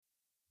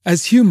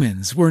As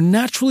humans, we're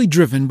naturally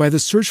driven by the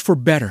search for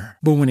better.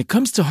 But when it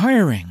comes to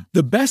hiring,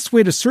 the best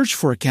way to search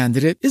for a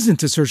candidate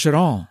isn't to search at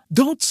all.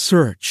 Don't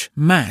search,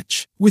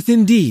 match with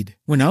Indeed.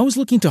 When I was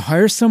looking to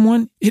hire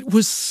someone, it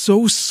was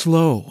so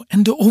slow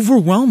and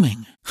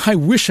overwhelming. I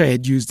wish I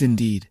had used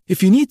Indeed.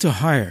 If you need to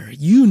hire,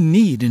 you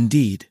need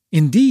Indeed.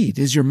 Indeed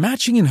is your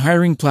matching and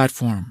hiring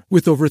platform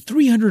with over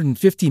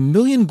 350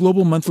 million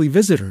global monthly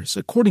visitors,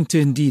 according to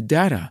Indeed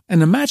data,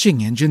 and a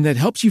matching engine that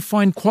helps you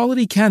find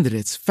quality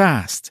candidates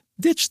fast.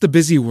 Ditch the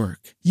busy work.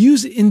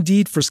 Use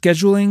Indeed for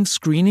scheduling,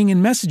 screening,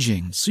 and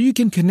messaging so you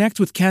can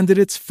connect with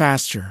candidates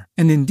faster.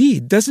 And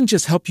Indeed doesn't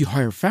just help you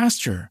hire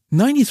faster.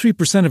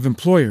 93% of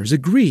employers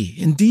agree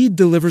Indeed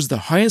delivers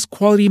the highest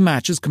quality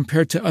matches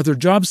compared to other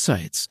job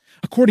sites,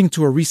 according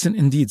to a recent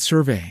Indeed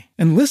survey.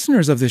 And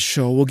listeners of this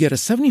show will get a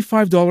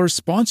 $75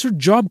 sponsored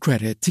job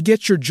credit to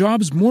get your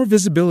jobs more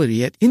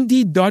visibility at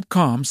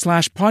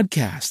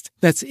Indeed.com/podcast.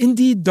 That's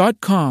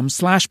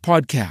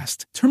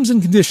Indeed.com/podcast. Terms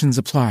and conditions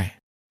apply.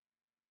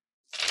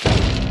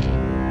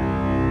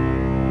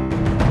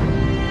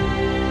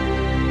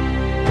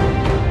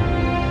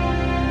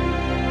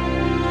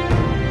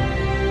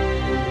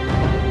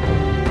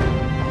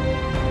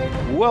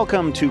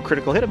 Welcome to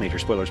Critical Hit, a Major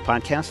Spoilers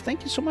podcast.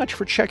 Thank you so much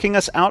for checking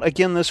us out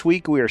again this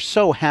week. We are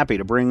so happy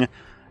to bring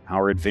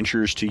our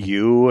adventures to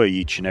you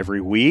each and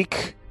every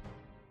week.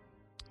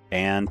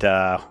 And,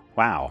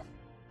 wow.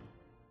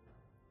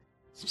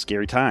 Some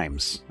scary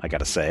times, I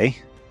gotta say,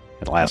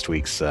 at last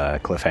week's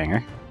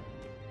cliffhanger.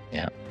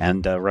 Yeah.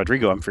 And,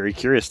 Rodrigo, I'm very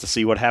curious to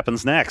see what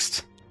happens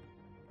next.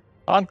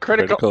 On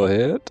Critical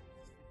Hit.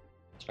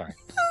 Sorry.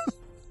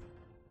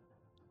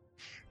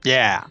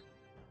 Yeah.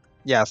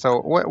 Yeah, so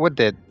what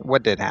did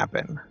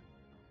happen?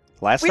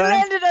 Last We time?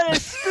 landed on a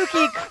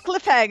spooky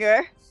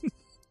cliffhanger.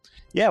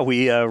 Yeah,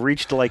 we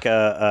reached like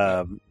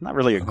a not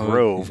really a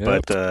grove,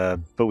 yep.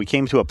 but we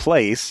came to a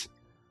place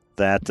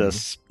that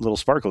little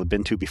Sparkle had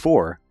been to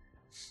before,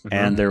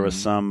 and there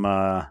was some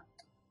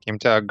Came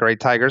to a great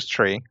tiger's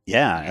tree.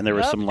 yeah, and there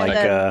was Yep, some and like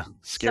then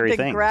scary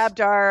Something things. grabbed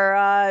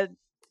our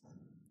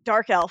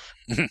dark elf.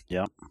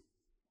 Yep.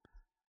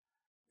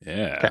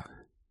 Yeah. Okay.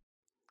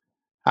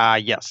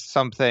 Yes,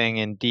 something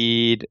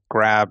indeed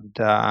grabbed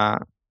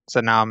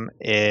Sanam.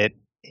 It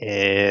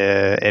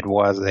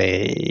was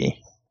a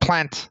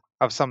plant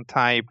of some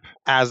type.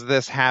 As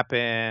this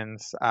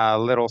happens,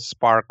 little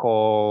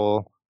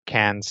Sparkle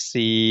can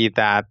see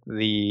that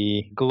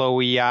the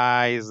glowy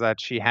eyes that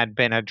she had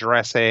been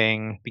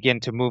addressing begin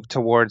to move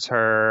towards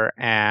her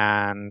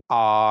and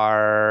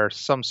are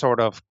some sort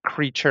of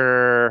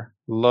creature,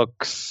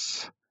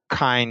 looks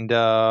kind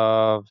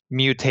of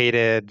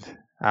mutated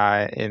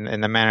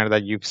in the manner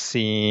that you've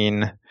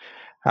seen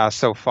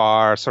so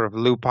far, sort of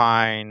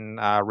lupine,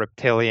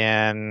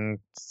 reptilian,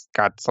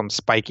 got some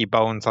spiky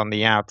bones on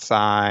the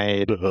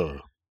outside,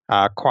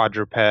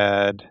 quadruped,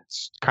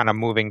 kind of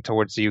moving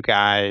towards you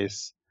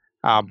guys.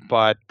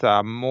 But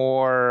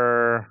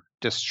more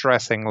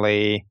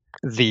distressingly,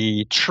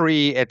 the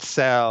tree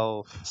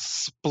itself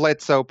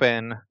splits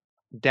open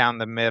down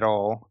the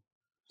middle,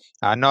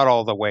 not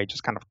all the way,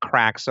 just kind of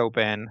cracks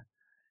open,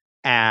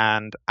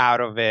 and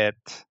out of it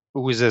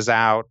oozes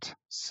out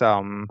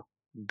some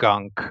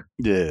gunk,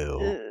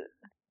 Ew.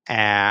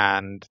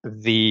 and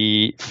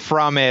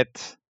from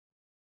it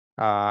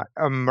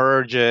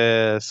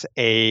emerges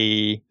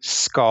a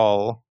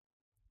skull.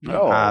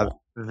 Oh.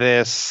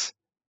 This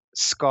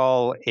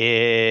skull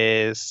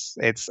it's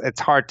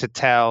hard to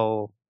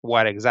tell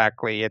what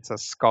exactly it's a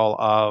skull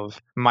of.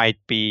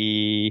 Might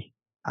be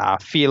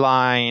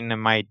feline, it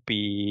might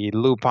be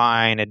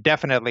lupine. It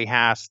definitely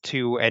has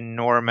two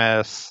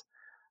enormous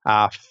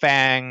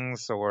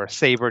fangs or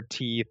saber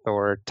teeth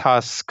or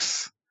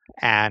tusks,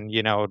 and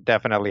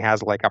definitely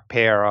has like a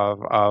pair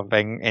of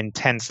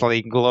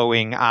intensely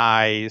glowing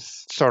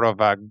eyes, sort of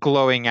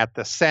glowing at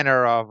the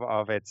center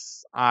of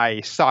its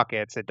eye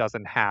sockets. It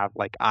doesn't have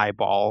like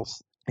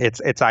eyeballs.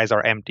 Its eyes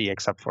are empty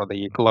except for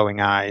the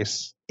glowing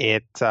eyes.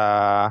 It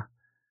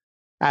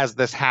as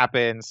this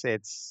happens,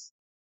 its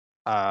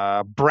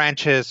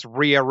branches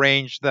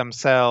rearrange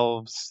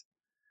themselves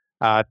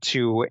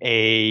to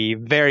a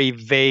very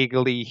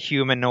vaguely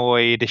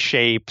humanoid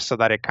shape, so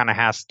that it kind of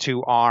has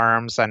two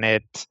arms, and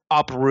it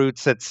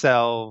uproots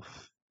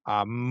itself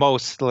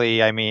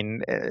mostly,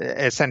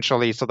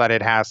 essentially, so that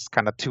it has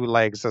kind of two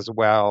legs as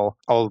well.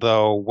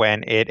 Although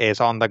when it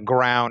is on the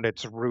ground,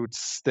 its roots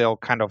still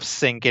kind of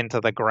sink into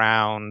the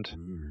ground.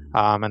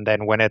 And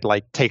then when it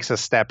like takes a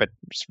step,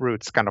 its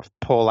roots kind of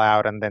pull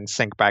out and then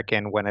sink back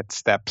in when it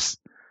steps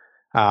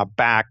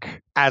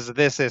back. As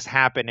this is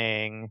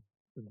happening,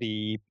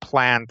 the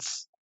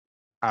plants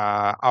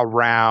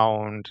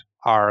around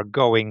are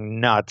going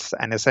nuts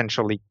and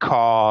essentially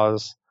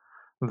cause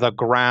the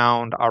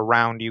ground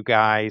around you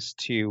guys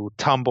to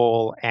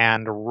tumble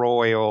and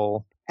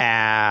roil,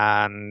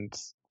 and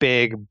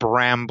big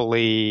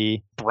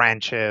brambly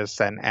branches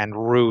and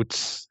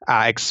roots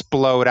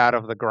explode out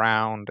of the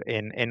ground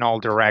in all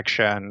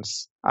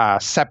directions,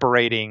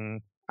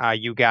 separating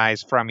you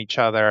guys from each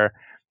other.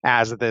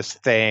 as this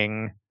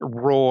thing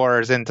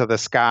roars into the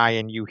sky,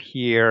 and you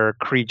hear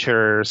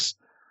creatures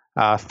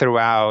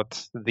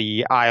throughout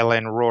the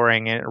island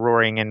roaring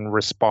in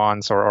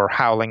response, or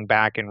howling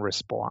back in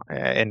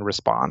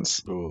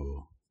response.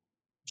 Ooh.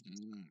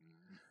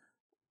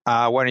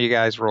 Why don't you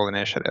guys roll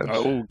initiative?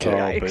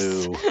 Okay.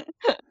 Yikes. Boo.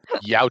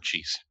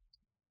 Youchies.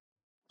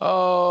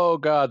 Oh,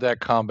 God, that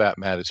combat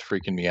mat is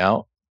freaking me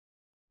out.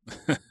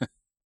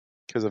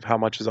 Because of how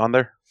much is on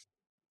there?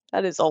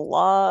 That is a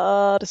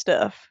lot of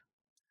stuff.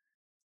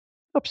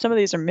 Hope some of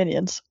these are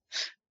minions.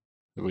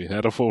 We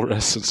had a full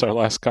rest since our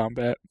last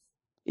combat.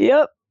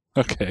 Yep.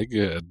 Okay,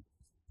 good.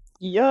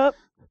 Yep.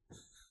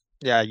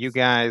 Yeah, you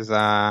guys, if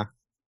I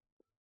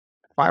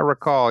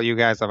recall, you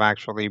guys have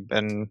actually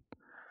been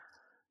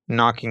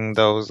knocking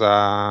those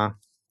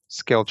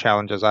skill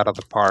challenges out of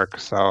the park,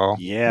 so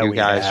Yeah, you we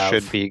guys have.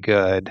 should be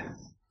good.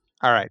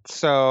 All right,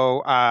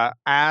 so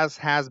as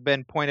has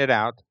been pointed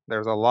out,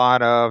 there's a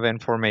lot of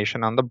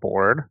information on the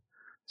board,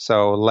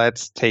 so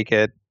let's take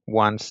it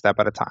one step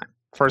at a time.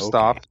 First Okay.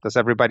 off, does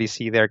everybody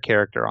see their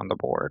character on the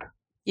board?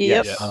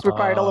 Yep. Yes.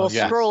 Required a little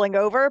Yes. scrolling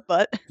over,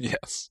 but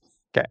Yes.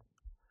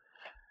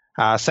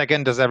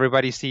 Second, does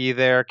everybody see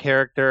their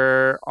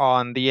character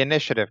on the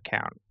initiative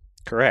count?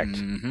 Correct.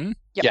 Mm-hmm.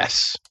 Yep.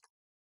 Yes.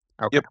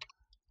 Okay.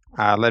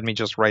 Yep. Let me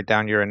just write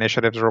down your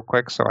initiatives real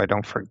quick so I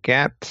don't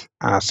forget.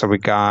 So we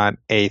got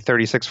a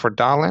 36 for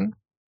Dalin,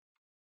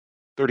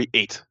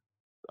 38.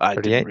 I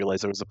 38. didn't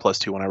realize there was a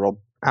 +2 when I rolled.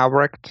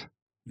 Albrecht,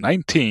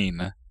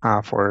 19.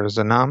 for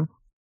Zanam,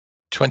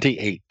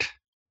 28.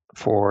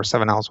 for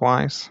Seven Owls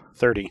Wise,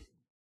 30.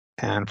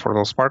 and for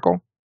Little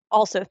Sparkle.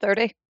 also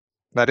 30.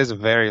 That is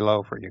very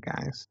low for you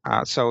guys.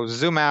 So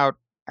zoom out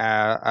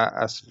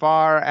as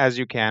far as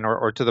you can,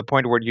 or to the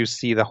point where you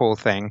see the whole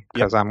thing,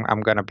 because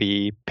I'm going to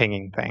be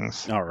pinging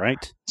things. All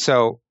right.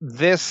 So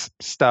this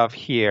stuff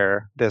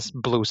here, this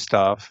blue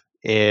stuff,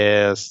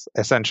 is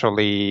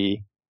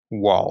essentially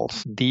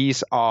walls.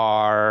 These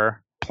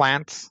are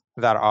plants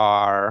that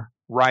are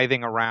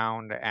writhing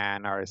around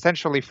and are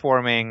essentially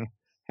forming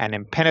an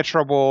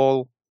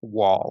impenetrable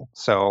wall.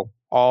 So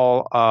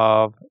all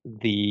of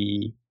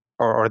the,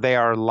 or they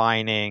are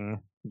lining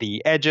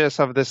the edges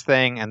of this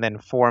thing and then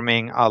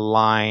forming a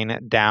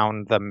line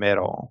down the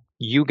middle.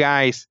 You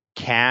guys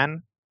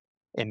can,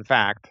 in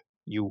fact,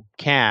 you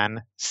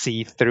can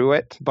see through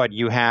it, but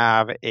you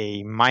have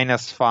a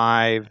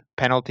 -5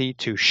 penalty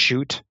to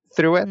shoot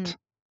through it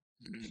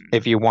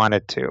if you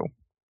wanted to.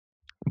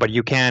 But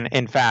you can,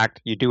 in fact,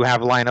 you do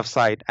have line of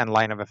sight and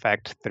line of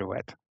effect through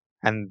it.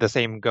 And the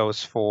same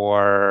goes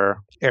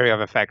for area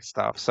of effect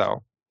stuff.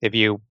 So if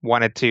you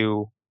wanted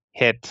to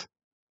hit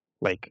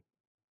like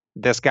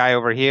this guy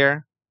over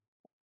here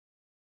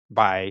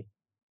by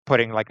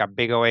putting like a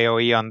big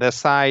AoE on this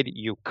side,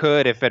 you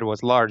could, if it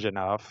was large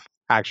enough,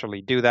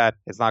 actually do that.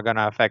 It's not going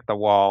to affect the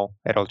wall.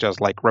 It'll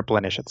just like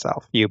replenish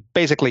itself. You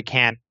basically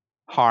can't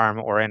harm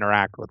or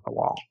interact with the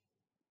wall,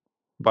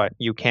 but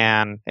you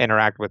can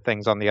interact with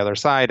things on the other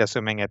side,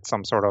 assuming it's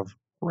some sort of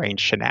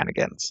range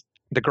shenanigans.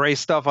 The gray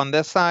stuff on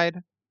this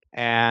side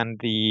and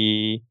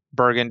the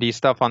burgundy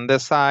stuff on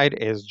this side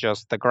is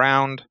just the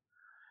ground.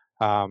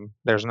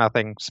 There's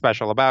nothing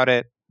special about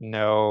it.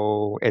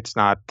 No, it's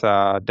not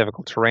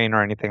difficult terrain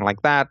or anything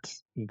like that.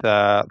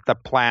 The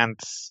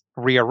plants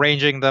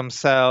rearranging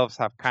themselves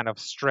have kind of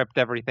stripped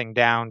everything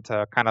down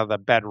to kind of the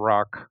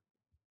bedrock.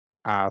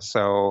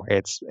 So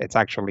it's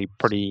actually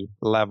pretty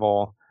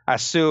level.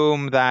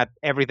 Assume that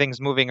everything's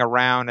moving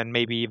around and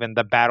maybe even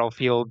the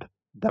battlefield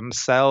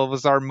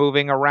themselves are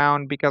moving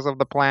around because of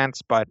the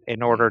plants, but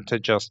in order to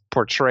just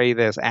portray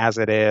this as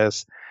it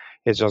is,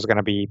 it's just going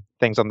to be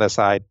things on this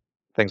side,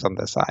 things on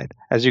this side.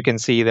 As you can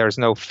see, there's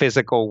no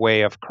physical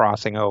way of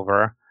crossing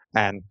over,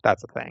 and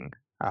that's the thing.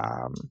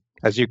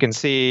 As you can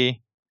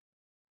see,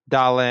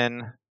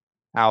 Dalin,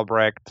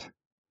 Albrecht,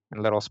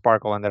 and Little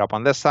Sparkle ended up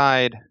on this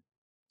side.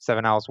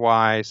 Seven Owls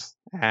Wise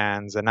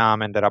and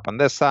Zanam ended up on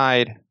this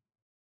side.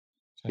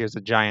 Here's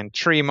a giant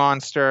tree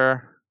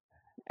monster.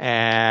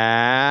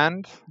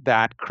 And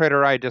that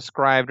critter I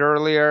described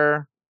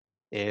earlier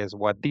is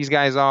what these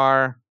guys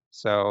are.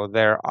 So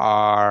there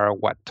are,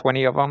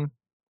 20 of them?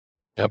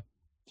 Yep.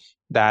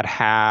 That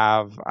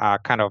have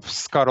kind of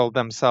scuttled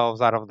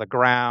themselves out of the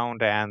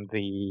ground and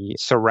the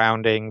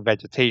surrounding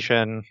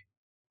vegetation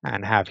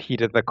and have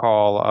heeded the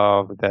call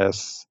of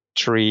this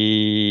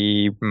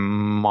tree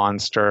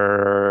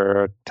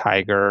monster,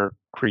 tiger,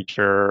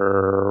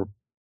 creature,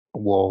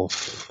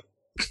 wolf.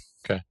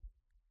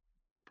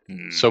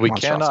 So we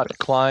Monstrosity. cannot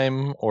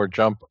climb or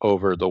jump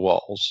over the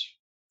walls.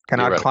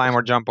 Cannot Theoretically. climb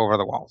or jump over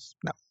the walls.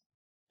 No.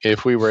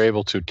 If we were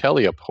able to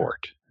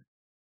teleport,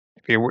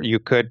 If you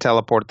could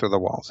teleport through the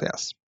walls,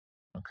 yes.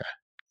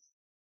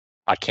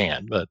 I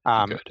can, but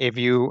good. If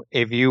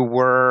you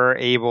were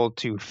able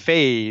to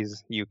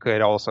phase, you could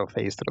also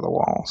phase through the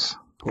walls.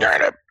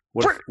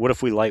 What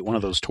if we light one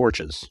of those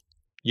torches?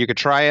 You could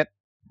try it,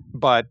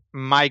 but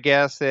my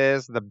guess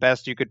is the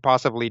best you could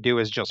possibly do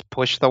is just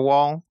push the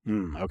wall.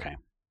 Okay.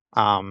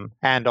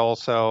 And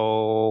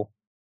also,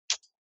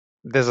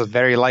 this is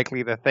very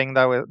likely the thing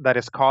that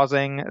is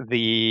causing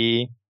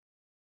the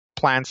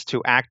plants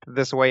to act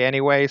this way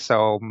anyway.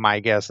 So my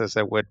guess is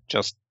it would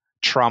just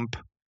trump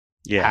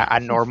Yeah. a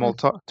normal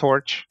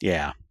torch.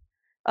 Yeah.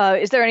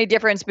 Is there any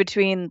difference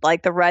between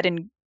like the red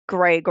and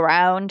gray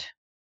ground?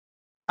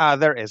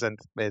 There isn't.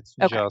 It's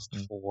Okay. just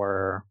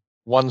for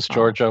One's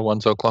Georgia,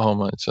 one's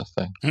Oklahoma. It's a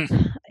thing.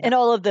 And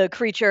all of the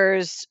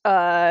creatures,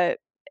 A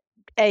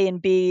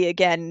and B,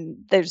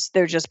 again,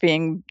 they're just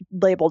being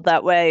labeled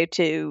that way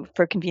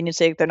for convenience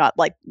sake. They're not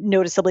like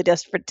noticeably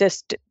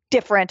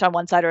different on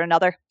one side or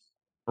another.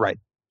 right.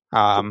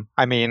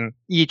 I mean,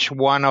 each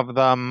one of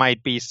them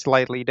might be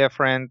slightly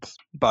different,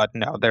 but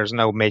no, there's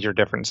no major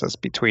differences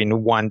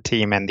between one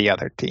team and the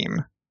other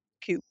team.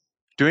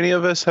 Do any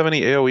of us have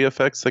any AoE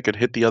effects that could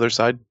hit the other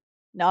side?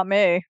 Not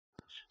me.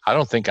 I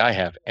don't think I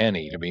have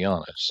any, to be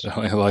honest.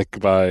 Only like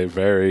by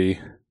very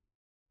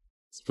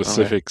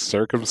specific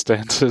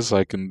circumstances,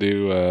 I can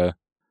do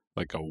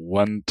like a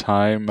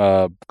one-time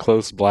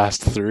close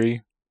blast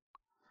 3.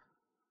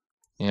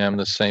 Yeah, I'm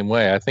the same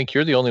way. I think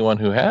you're the only one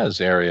who has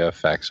area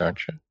effects, aren't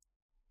you?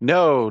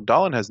 No,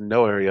 Dolan has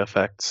no area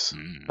effects.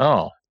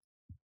 Oh.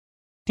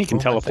 He can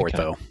Well, I teleport, think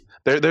though.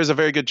 There's a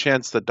very good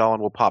chance that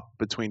Dolan will pop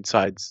between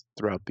sides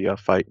throughout the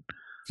fight.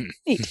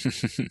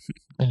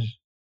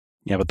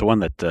 Yeah, but the one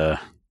that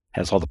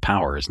has all the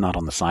power is not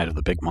on the side of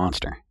the big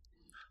monster.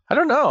 I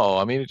don't know.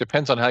 I mean, it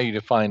depends on how you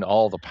define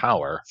all the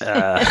power.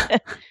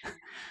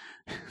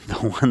 The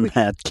one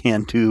that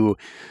can do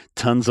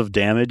tons of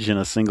damage in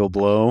a single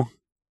blow.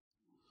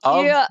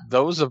 Of Yeah.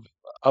 those of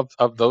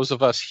those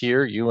of us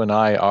here, you and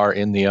I are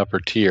in the upper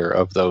tier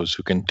of those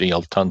who can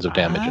deal tons of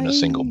damage in a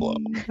single blow.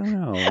 I don't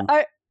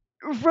know.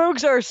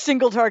 Rogues are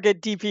single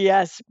target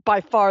DPS by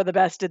far the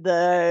best in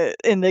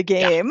the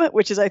game,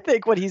 which is I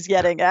think what he's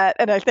getting at,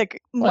 and I think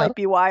might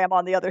be why I'm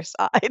on the other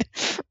side.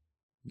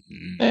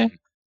 Eh.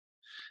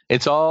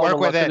 It's all Work the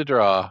with luck of it. the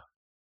draw.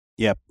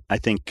 Yep, I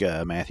think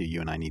Matthew,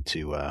 you and I need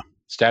to.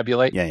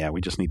 Stabulate. Yeah, we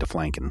just need to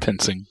flank and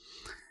Pincing.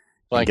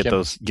 Flank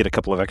him. get a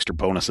couple of extra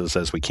bonuses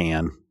as we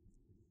can.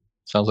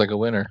 Sounds like a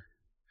winner.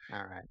 All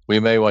right. We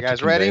may want to guys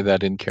convey ready?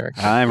 that in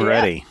character. I'm Yeah.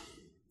 ready.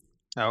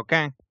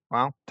 Okay.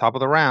 Well, top of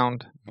the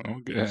round.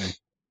 Okay.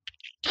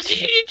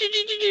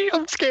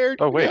 I'm scared.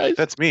 Oh wait, guys.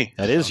 that's me.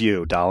 That is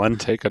you, Dolan.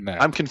 Take a nap.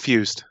 I'm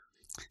confused.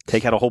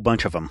 Take out a whole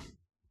bunch of them.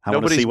 I want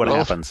to Nobody's see what both.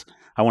 happens.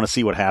 I want to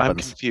see what I'm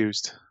happens.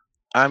 confused.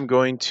 I'm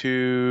going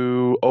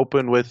to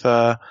open with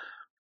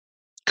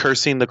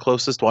cursing the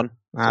closest one.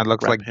 It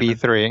looks Wrap like him in.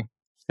 B3.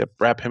 Yep,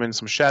 wrap him in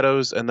some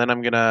shadows, and then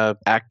I'm gonna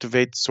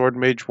activate Sword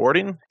Mage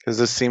Warding because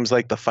this seems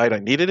like the fight I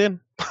needed in.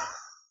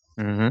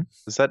 Mm-hmm.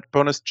 Is that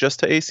bonus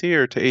just to AC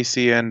or to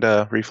AC and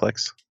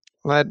Reflex?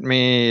 Let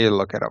me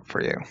look it up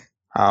for you.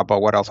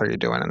 But what else are you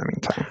doing in the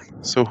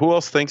meantime? So who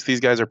else thinks these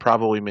guys are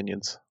probably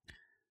minions?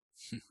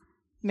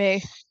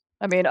 Me.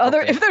 I mean,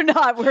 Okay. if they're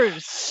not, we're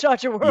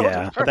such a world.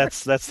 Yeah, but apart.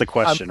 that's the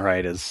question,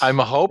 right? Is I'm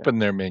hoping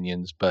they're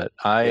minions, but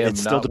I am It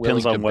still not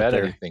depends willing on to what bet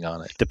they're- anything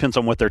on it. depends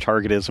on what their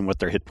target is and what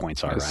their hit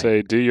points are, I right?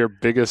 say, do your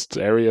biggest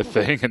area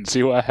thing and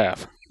see what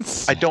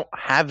happens. I don't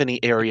have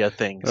any area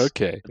things.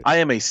 Okay. I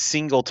am a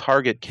single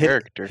target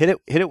character. Hit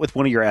it with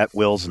one of your at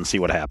wills and see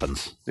what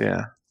happens.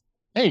 Yeah.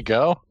 There you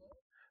go.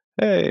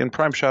 Hey, and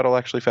Prime Shot will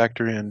actually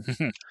factor in.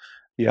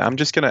 Yeah, I'm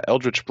just gonna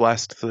Eldritch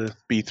Blast the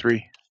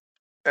B3.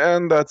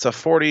 And that's a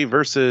 40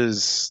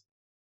 versus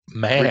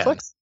Man.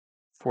 Reflex?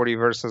 40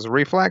 versus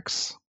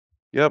Reflex.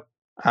 Yep.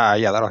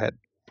 Yeah, that'll hit.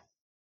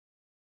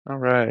 All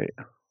right.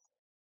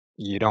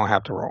 You don't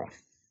have to roll.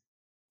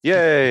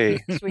 Yay.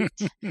 Sweet.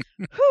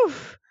 Whew.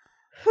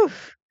 Whew.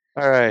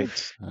 All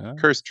right. Uh,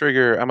 Curse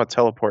trigger. I'm a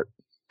teleport.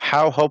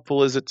 How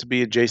helpful is it to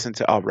be adjacent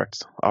to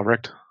Albrecht?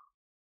 Albrecht?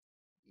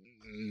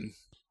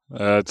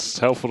 it's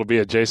helpful to be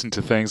adjacent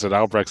to things that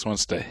Albrecht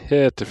wants to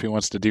hit if he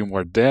wants to do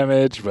more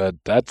damage, but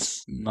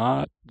that's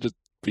not just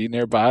be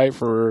nearby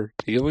for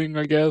healing,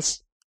 I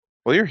guess.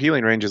 Well, your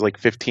healing range is like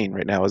 15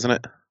 right now, isn't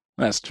it?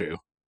 That's true.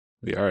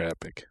 We are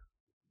epic.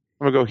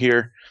 I'm going to go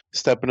here,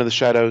 step into the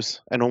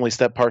shadows, and only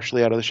step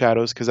partially out of the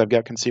shadows because I've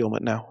got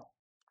concealment now.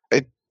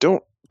 I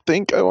don't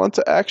think I want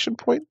to action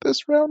point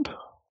this round.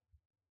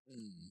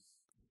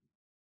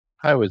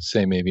 I would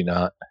say maybe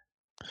not.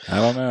 I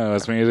don't know.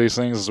 As many of these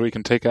things as we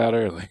can take out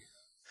early.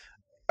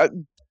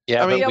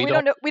 Yeah, I mean, but Yeah, we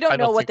don't. we don't I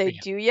know don't what they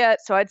think do yet,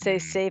 so I'd say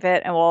save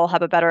it, and we'll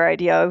have a better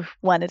idea of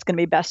when it's going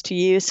to be best to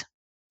use.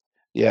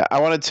 Yeah, I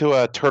wanted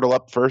to turtle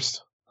up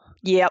first.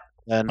 Yep.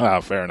 Then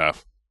Oh, fair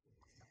enough.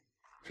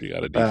 If you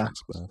got a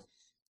defense buff.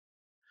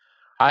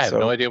 I have So-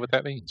 no idea what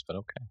that means, but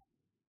okay.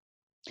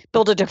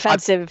 Build a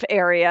defensive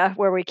area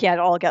where we can't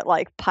all get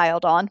like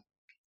piled on.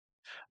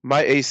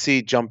 my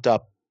AC jumped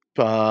up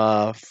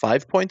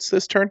 5 points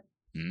this turn.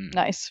 Mm.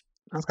 Nice.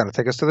 That's going to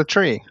take us to the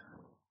tree.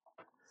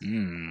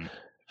 Mm.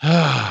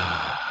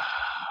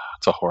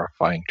 It's a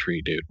horrifying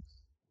tree, dude.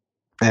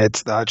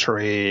 It's the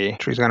tree.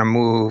 Tree's going to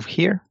move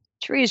here.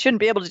 Trees shouldn't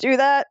be able to do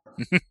that.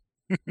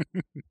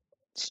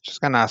 It's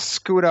just going to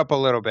scoot up a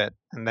little bit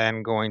and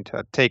then going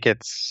to take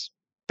its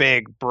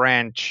big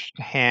branch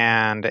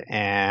hand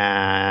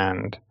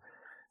and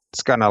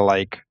it's going to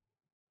like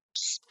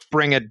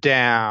bring it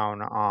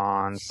down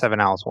on 7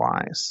 Owls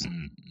Wise.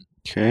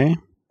 Okay.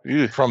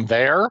 From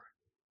there,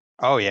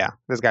 Oh yeah,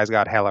 this guy's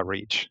got hella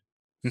reach.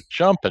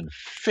 jumping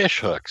fish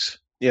hooks.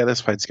 Yeah, this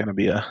fight's gonna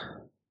be a A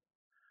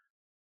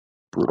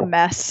brutal.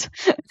 mess.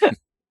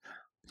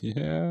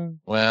 Yeah.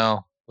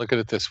 Well, look at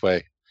it this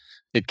way.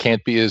 It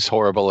can't be as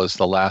horrible as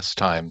the last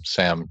time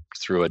Sam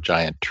threw a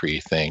giant tree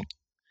thing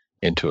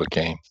into a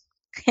game.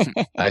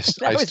 I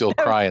still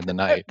cry in the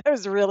night. That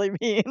was really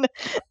mean.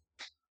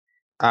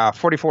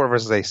 44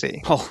 versus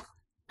AC. Oh,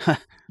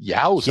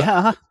 Yowza.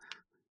 yeah.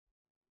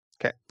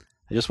 'Kay.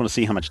 I just want to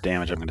see how much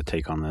damage I'm going to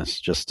take on this,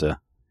 just to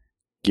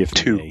give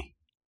 2. me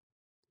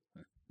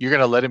You're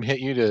going to let him hit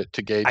you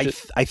to gauge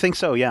it? I think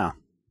so, yeah.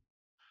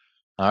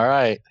 All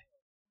right.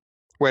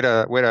 Way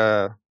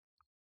to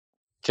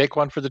Take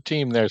one for the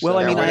team there. Well,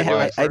 I Sam. mean, way to do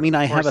it.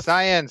 I for have a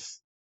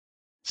science.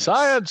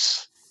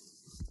 Science.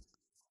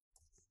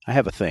 I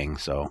have a thing,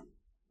 so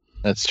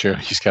That's true.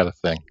 He's got a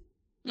thing.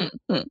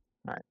 All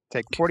right,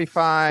 take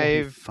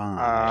 45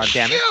 45.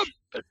 damage,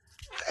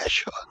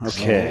 Fish hooks.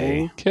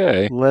 Okay.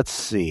 Okay. Let's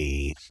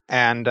see.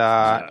 and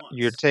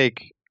you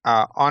take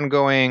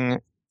ongoing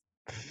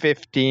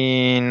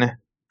 15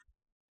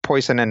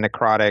 poison and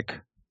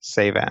necrotic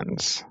save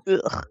ends.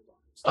 Ugh.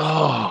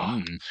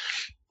 Oh,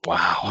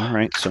 wow. All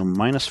right, so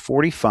minus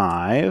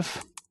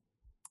 45.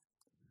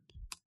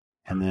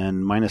 And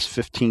then minus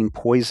 15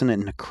 poison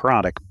and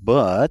necrotic,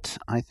 but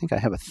I think I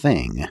have a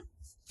thing.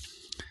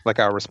 Like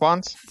a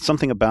response?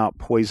 Something about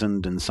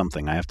poisoned and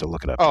something. I have to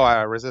look it up.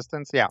 Oh,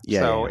 resistance. Yeah. Yeah,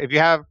 So yeah. if you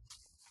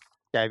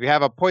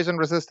have a poison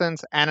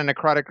resistance and a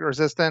necrotic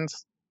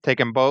resistance, take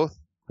them both.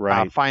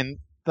 Right. Find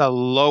the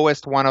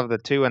lowest one of the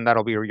two, and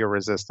that'll be your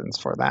resistance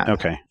for that.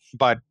 Okay.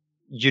 But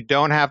you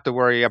don't have to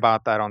worry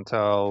about that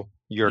until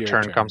your Your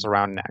turn turn. comes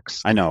around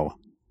next. I know,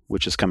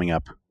 which is coming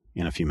up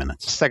in a few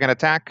minutes. Second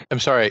attack. I'm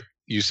sorry.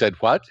 You said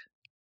what?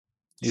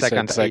 You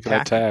Second said second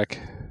attack.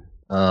 attack.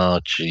 Oh,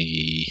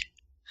 gee.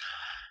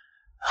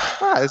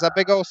 It's a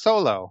big old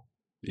solo.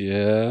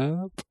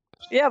 Yeah.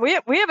 Yeah, we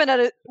haven't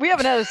had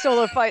a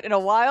solo fight in a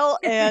while,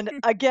 and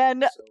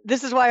again,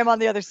 this is why I'm on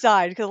the other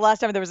side, because the last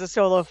time there was a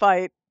solo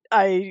fight,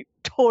 I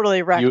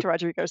totally wrecked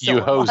Rodrigo's solo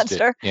You hosed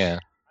monster. it. Yeah.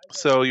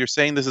 So you're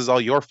saying this is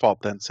all your fault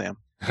then, Sam?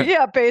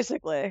 Yeah,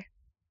 basically.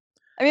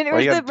 I mean, it Why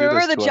was you gotta do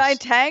remember this the to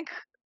giant us? tank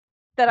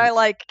that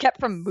I kept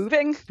from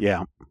moving?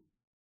 Yeah.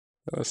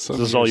 Some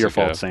This is all years your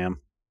ago. fault, Sam.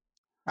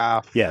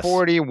 Yes.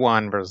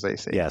 41 versus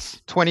AC.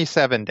 Yes.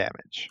 27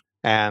 damage.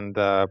 And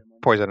the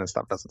poison and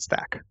stuff doesn't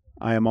stack.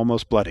 I am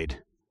almost bloodied.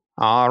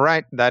 All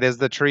right, that is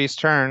the tree's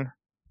turn.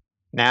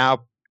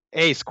 Now,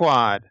 A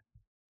squad,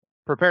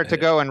 prepare to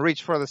go and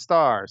reach for the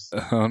stars.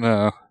 Oh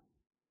no.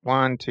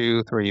 1,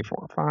 2, 3,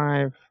 4,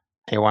 5.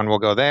 A1 will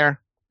go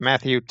there.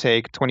 Matthew,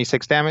 take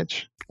 26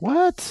 damage.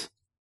 What?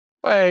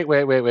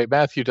 Wait.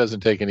 Matthew doesn't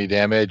take any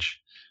damage.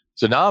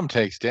 Zanam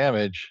takes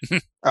damage.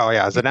 Oh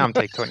yeah, Zanam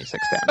take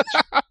 26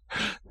 damage.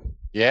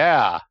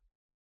 Yeah.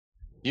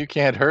 You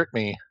can't hurt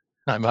me.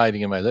 I'm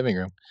hiding in my living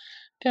room.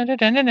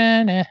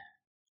 Dun-dun-dun-dun-dun.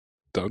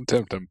 Don't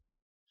tempt him.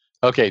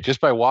 Okay,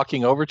 just by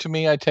walking over to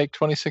me, I take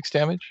 26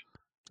 damage?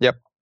 Yep.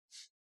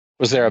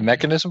 Was there a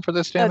mechanism for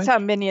this damage? That's how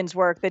minions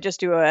work. They just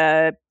do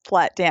a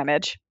flat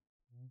damage.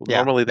 Yeah,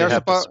 Normally they they're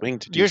have to suppo- swing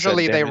to do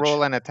Usually said they damage.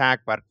 roll an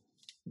attack, but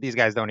these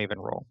guys don't even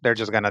roll. They're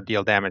just gonna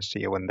deal damage to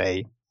you when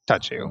they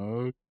touch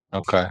you.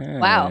 Okay.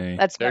 Wow, Okay.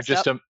 that's They're messed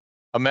just up.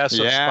 a mess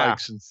of Yeah.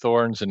 spikes and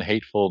thorns and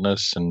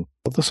hatefulness and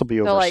Well, this will be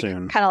They're over like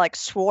soon. kind of like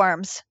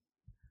swarms.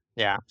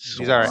 Yeah,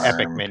 these are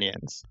epic Swarm.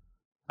 minions.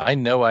 I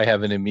know I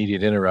have an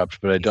immediate interrupt,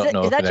 but I don't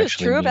know Is if that it just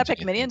actually true of means epic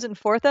anything. minions in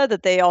Fortha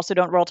that they also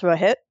don't roll to a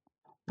hit?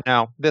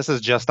 No, this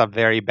is just a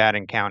very bad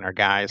encounter,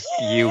 guys.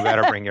 You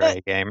better bring your A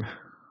game.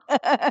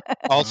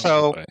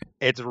 Also, Oh, boy.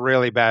 it's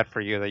really bad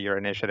for you that your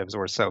initiatives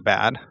were so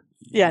bad.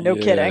 Yeah, no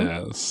kidding.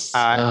 Yes.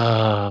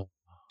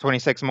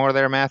 26 more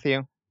there,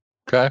 Matthew.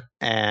 Okay.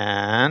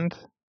 And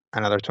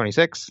another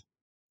 26.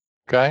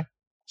 Okay.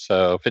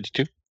 So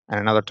 52 And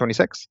another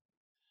 26.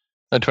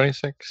 and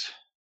 26.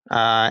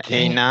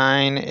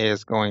 A9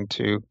 is going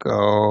to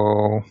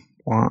go...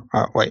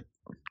 wait.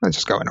 Let's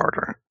just go in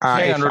order.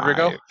 Hang on, A5.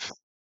 Rodrigo.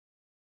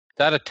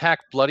 That attack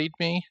bloodied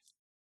me.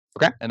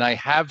 Okay. And I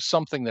have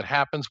something that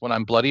happens when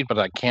I'm bloodied, but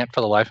I can't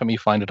for the life of me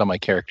find it on my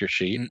character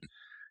sheet. Mm.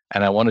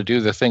 And I want to do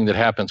the thing that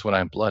happens when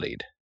I'm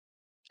bloodied.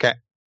 Okay.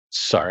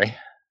 Sorry.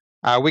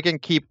 We can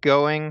keep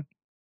going.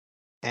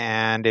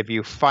 And if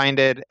you find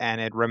it and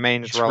it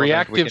remains It's relevant, we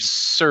reactive can...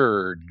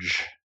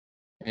 surge.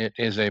 It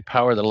is a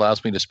power that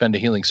allows me to spend a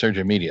healing surge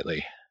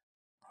immediately.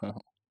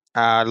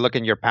 look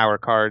in your power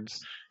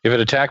cards. If an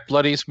attack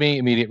bloodies me,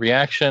 immediate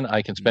reaction,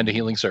 I can spend a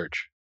healing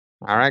surge.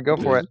 All right, go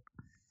for it.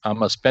 I'm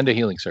going to spend a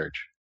healing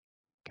surge.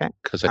 Okay.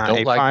 Because I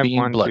don't like A5, being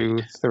 1, bloodied.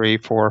 2, 3,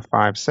 4,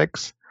 5,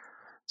 6.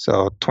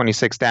 So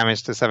 26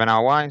 damage to 7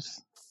 Owl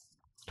Wise.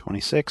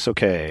 26,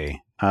 okay.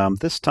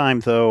 This time,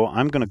 though,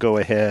 I'm going to go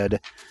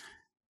ahead.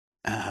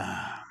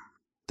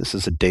 This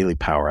is a daily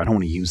power. I don't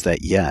want to use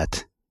that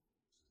yet.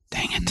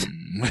 Dang it.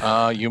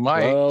 You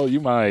might. Well, you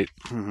might.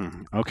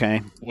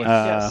 Okay.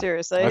 Yeah,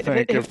 seriously. I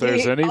think if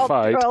there's the any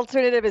fight-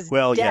 alternative is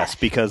Well, death. yes,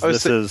 because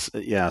this is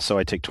so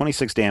I take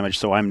 26 damage,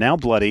 so I'm now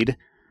bloodied,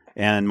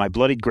 and my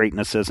bloodied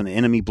greatness says an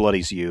enemy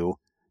bloodies you.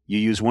 You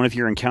use one of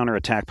your encounter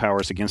attack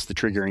powers against the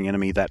triggering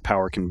enemy. That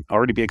power can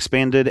already be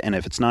expended, and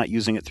if it's not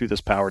using it through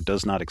this power, it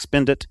does not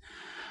expend it.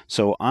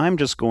 So I'm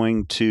just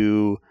going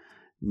to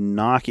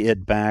knock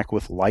it back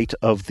with Light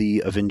of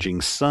the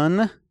Avenging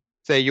Sun.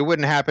 So you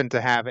wouldn't happen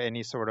to have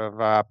any sort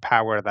of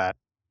power that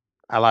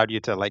allowed you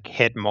to like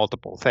hit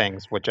multiple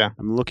things, would you?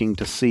 I'm looking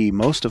to see.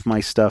 Most of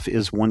my stuff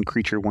is one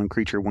creature, one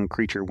creature, one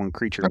creature, one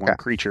creature, Okay. one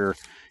creature.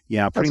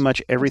 Yeah, pretty That's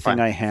much everything fine.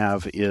 I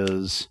have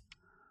is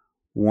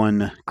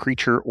one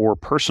creature or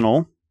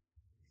personal.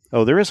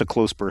 Oh, there is a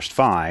close burst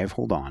 5.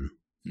 Hold on.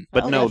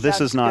 But Well, no, that this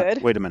is sounds not.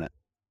 good. Wait a minute.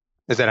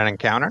 Is that an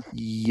encounter?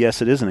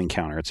 Yes, it is an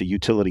encounter. It's a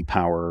utility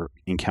power,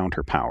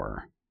 encounter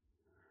power.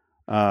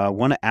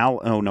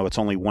 Oh no, it's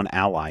only one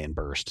ally in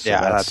burst. So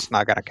Yeah, that's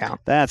not gonna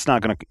count. That's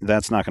not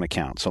gonna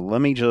count. So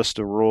let me just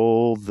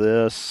roll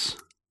this.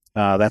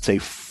 That's a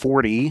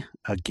 40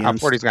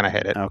 against. 40's gonna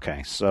hit it.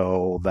 Okay,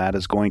 so that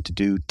is going to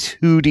do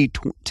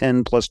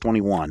 2d10 plus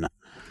 21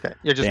 Okay,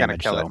 you're just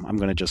damage. gonna kill So I'm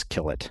going to just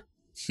kill it.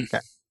 Okay.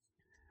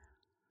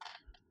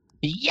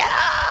 Yeah.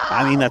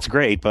 I mean, that's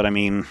great, but I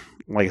mean,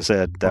 like I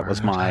said, that was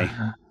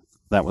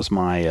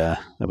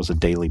a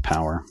daily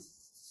power.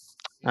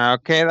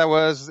 Okay, that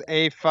was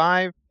a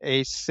 5,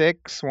 a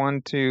 6,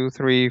 1, 2,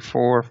 3,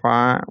 4,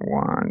 5,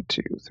 1,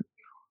 2, 3.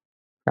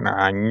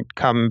 Gonna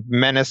come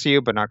menace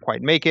you, but not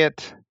quite make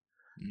it.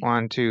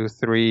 1, 2,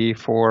 3,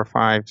 4,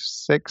 5,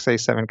 6. A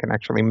 7 can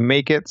actually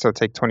make it, so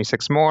take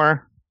 26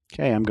 more.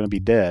 Okay, I'm going to be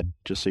dead,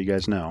 just so you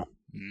guys know.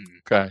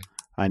 Okay.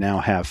 I now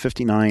have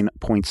 59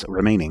 points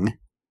remaining.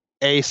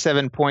 A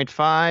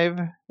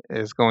 7.5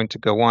 is going to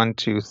go 1,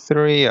 2,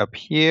 3 up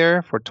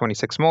here for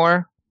 26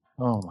 more.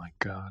 Oh my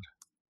God.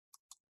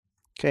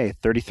 Okay,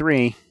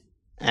 33.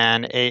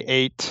 And a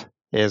 8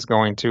 is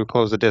going to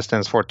close the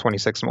distance for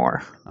 26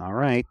 more. All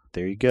right,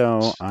 there you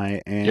go.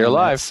 I am You're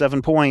alive. at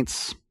 7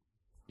 points.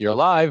 You're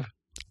alive.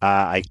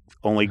 I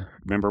only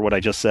remember what I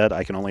just said.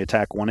 I can only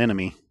attack one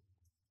enemy.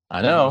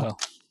 I know. Well,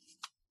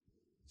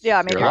 Yeah,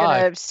 I mean, You're you're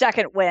alive. gonna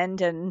second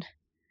wind and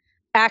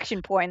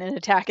action point and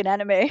attack an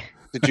enemy.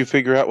 Did you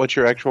figure out what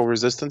your actual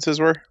resistances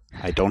were?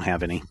 I don't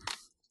have any.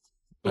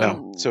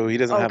 No. So he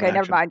doesn't have Okay, an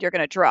never action. mind. You're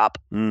gonna drop.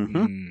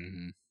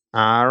 Mm-hmm.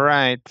 All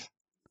right.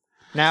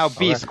 Now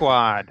B Okay.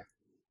 squad.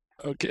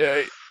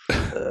 Okay.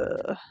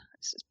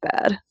 This is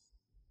bad.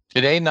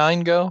 Did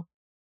A9 go?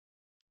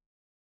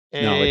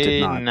 No, it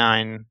did not.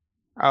 A9.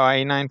 Oh,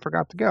 A9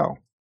 forgot to go.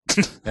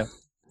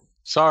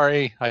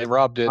 Sorry, I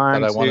robbed it,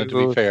 but I wanted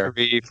to be fair.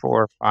 3,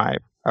 4, 5.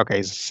 Okay,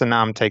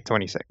 Sanam take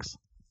 26.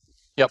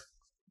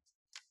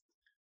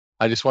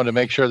 I just wanted to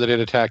make sure that it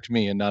attacked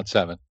me and not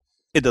 7.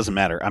 It doesn't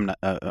matter. I'm not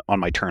on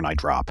my turn. I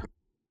drop.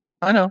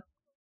 I know.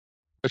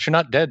 But you're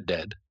not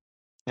dead.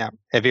 Yeah.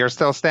 If you're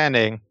still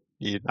standing,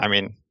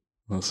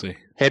 We'll see.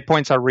 hit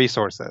points are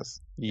resources.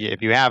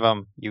 If you have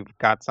them, you've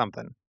got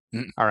something.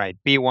 Mm. All right,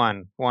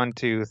 B1. 1,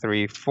 2,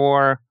 3,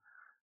 4.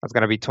 That's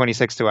going to be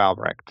 26 to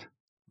Albrecht.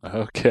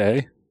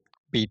 Okay.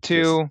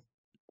 B2.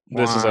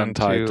 This is 1,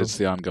 untyped. 2. It's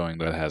the ongoing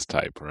that has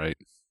type, right?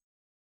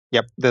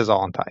 Yep, this is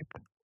all untyped.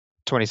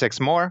 26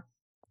 more.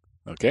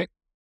 Okay.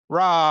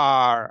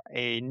 Rawr!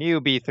 A new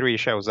B3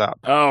 shows up.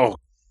 Oh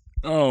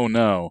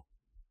no.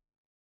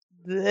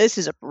 This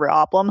is a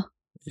problem.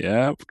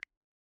 Yep.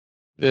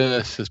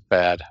 This is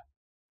bad.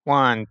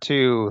 1,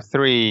 2,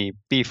 3,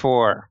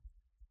 B4.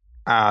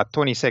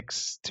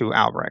 26 to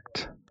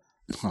Albrecht.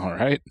 All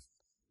right.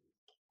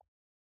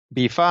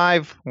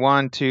 B5.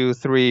 1, 2,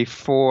 3,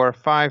 4,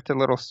 5 to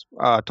little.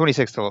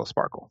 26 to Little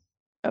Sparkle.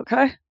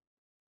 Okay.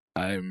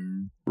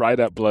 I'm right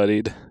at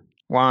bloodied.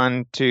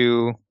 1,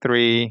 2,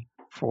 3,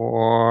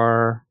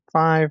 4,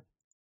 5.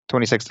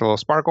 26 to Little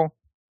Sparkle.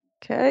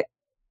 Okay.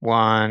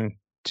 1,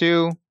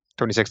 2.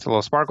 26 to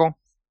Little Sparkle.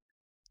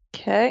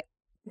 Okay.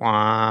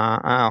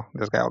 Oh,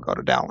 this guy will go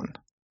to Dallin.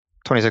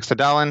 26 to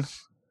Dallin.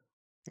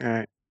 All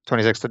right.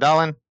 26 to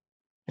Dallin.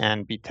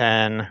 And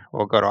B10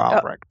 will go to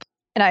Albrecht.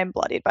 And I'm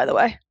bloodied, by the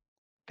way.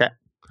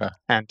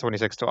 And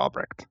 26 to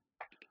Albrecht.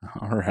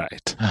 All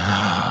right.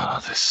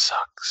 This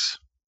sucks.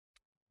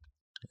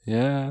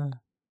 Yeah.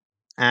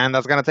 And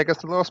that's going to take us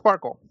to Little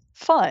Sparkle.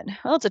 Fun.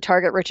 Well, it's a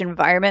target-rich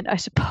environment, I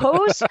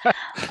suppose.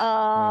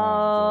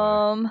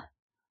 Oh,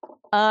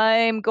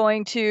 I'm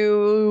going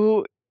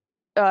to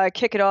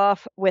kick it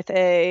off with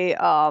a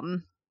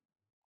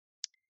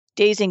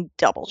dazing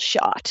double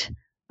shot.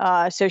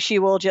 So she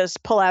will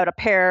just pull out a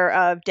pair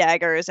of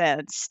daggers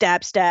and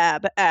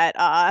stab at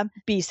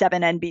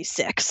B7 and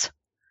B6.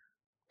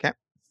 Okay.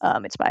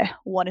 It's my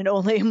one and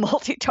only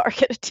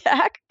multi-target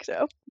attack,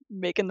 so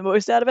making the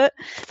most out of it.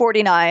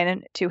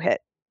 49 to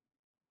hit.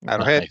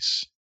 That'll hit.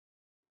 Nice.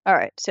 All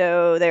right,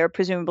 so they're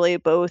presumably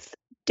both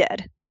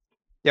dead.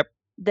 Yep.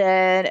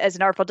 Then, as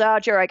an Artful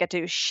Dodger, I get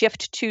to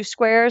shift 2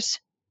 squares.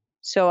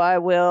 So I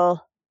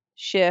will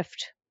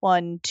shift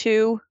 1,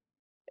 2,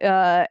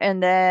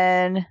 and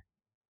then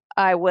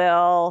I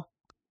will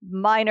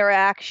minor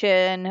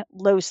action,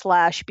 low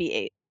slash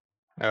B8.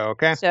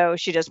 Okay. So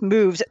she just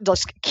moves,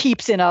 just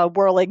keeps in a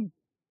whirling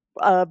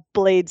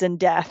blades and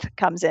death,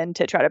 comes in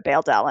to try to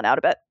bail Dallin out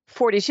a bit.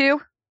 42.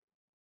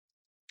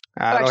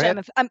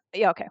 Actually,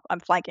 I'm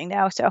flanking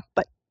now,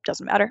 but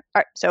doesn't matter. All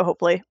right, so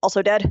hopefully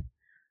also dead.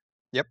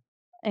 Yep.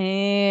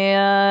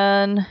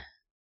 And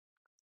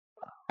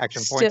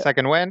action point,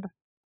 second wind.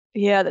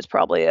 Yeah, that's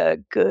probably a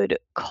good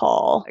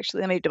call.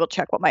 Actually, let me double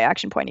check what my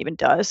action point even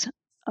does.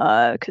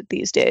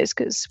 These days,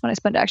 because when I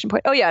spend action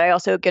point, I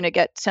also gonna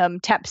get some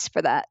temps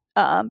for that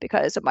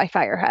because of my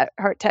fire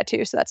heart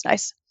tattoo, so that's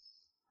nice.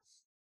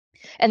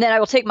 And then I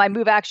will take my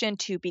move action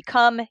to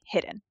become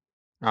hidden.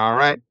 All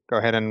right, go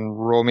ahead and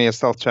roll me a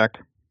stealth check.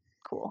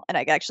 Cool, and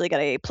I actually got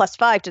a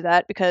 +5 to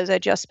that because I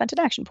just spent an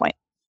action point.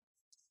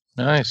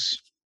 Nice.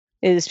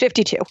 It is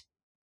 52.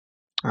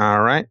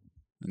 All right.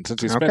 And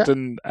since you spent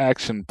an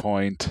action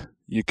point,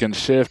 you can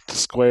shift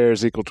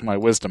squares equal to my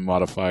wisdom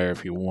modifier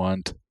if you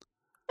want.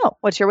 Oh,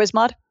 what's your Wiz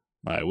mod?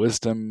 My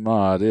wisdom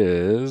mod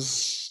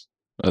is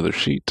other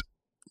sheet.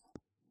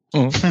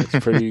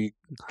 It's pretty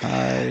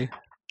high.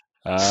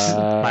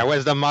 My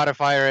wisdom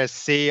modifier is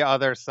see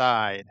other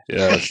side.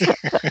 Yes.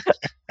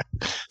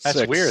 That's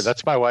 6. weird.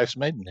 That's my wife's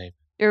maiden name.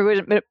 Your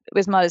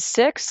Wiz mod is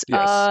 6.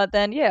 Yes.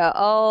 Then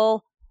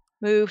I'll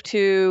move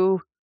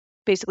to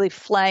basically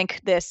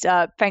flank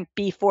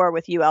B4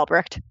 with you,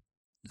 Albrecht.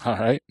 All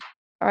right.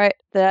 All right,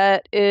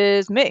 that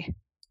is me.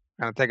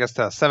 Gonna take us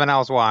to 7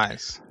 Owls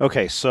Wise.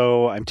 Okay,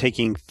 so I'm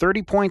taking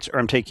 30 points or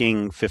I'm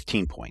taking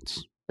 15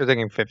 points? You're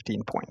taking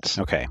 15 points.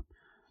 Okay.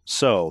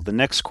 So the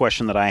next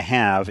question that I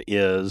have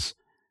is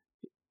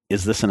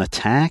this an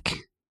attack?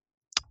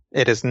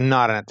 It is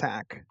not an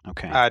attack.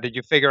 Okay. Did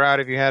you figure out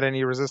if you had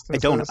any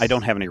resistance? I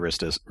don't have any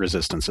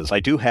resistances. I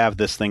do have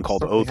this thing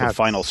called Oath of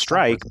Final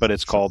Strike, but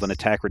it's called an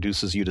attack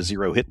reduces you to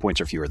 0 hit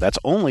points or fewer. That's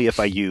only if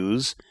I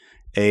use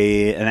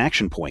an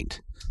action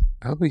point.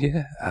 Oh,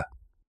 yeah.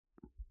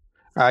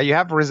 You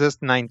have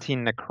resist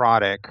 19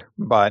 necrotic,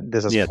 but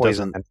this is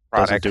poison.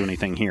 Doesn't do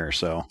anything here,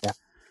 so. Yeah.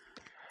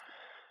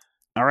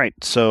 All right,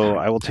 so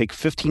I will take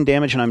 15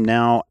 damage, and I'm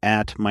now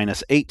at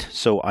 -8,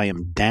 so I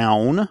am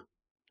down.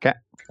 Okay.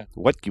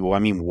 What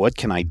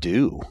can I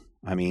do?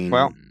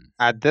 Well,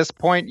 at this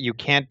point, you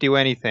can't do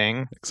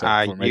anything.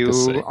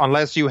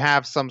 Unless you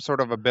have some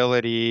sort of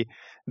ability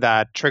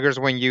that triggers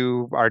when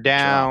you are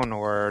down,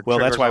 or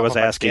that's why I was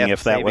asking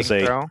if that was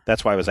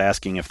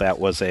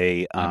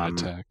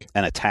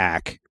an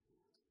attack.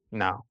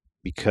 No,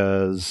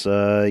 because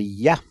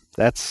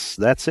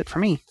that's it for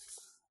me.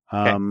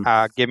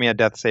 Give me a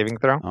death saving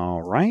throw.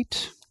 All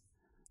right,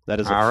 that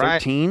is a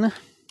 13. Right.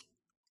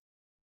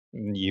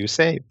 You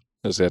save.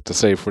 Does it have to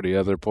save for the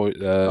other point?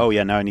 Now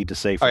I need to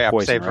save for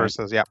poison. Save right?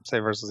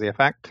 Save versus the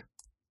effect.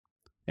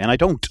 And I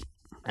don't.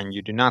 And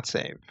you do not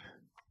save.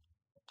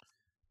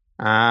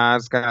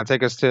 It's gonna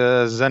take us to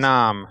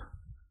Zanam.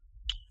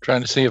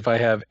 Trying to see if I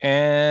have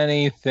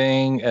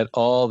anything at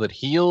all that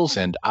heals,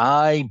 and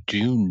I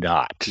do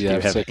not. Do you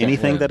have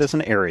anything that is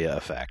an area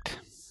effect?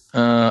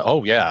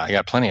 I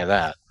got plenty of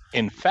that.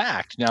 In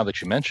fact, now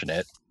that you mention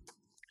it,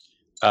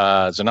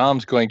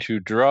 Zanam's going to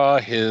draw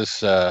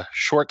his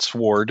short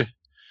sword,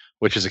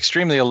 which is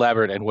extremely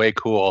elaborate and way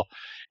cool,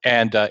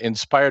 and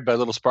inspired by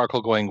Little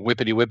Sparkle going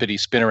whippity whippity,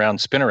 spin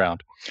around, spin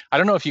around. I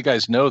don't know if you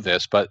guys know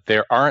this, but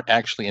there aren't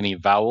actually any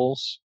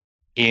vowels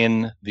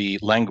in the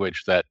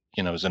language that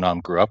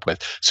Zanam grew up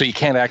with, so you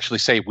can't actually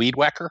say weed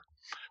whacker.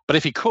 But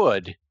if he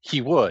could,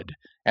 he would,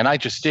 and I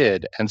just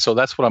did, and so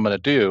that's what I'm going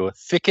to do.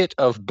 Thicket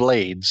of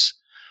Blades,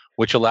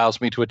 which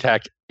allows me to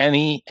attack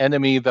any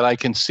enemy that I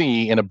can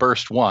see in a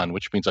burst 1,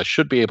 which means I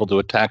should be able to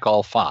attack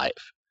all 5.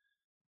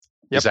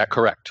 Yep. Is that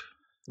correct?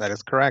 That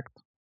is correct.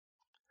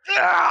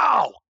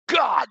 Oh,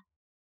 God!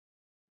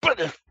 But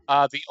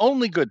the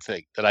only good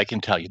thing that I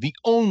can tell you,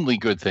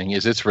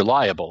 is it's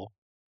reliable.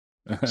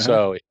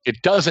 So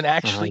it doesn't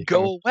actually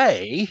go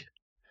away.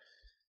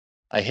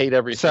 I hate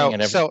everything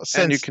and everything.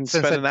 And you can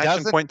spend an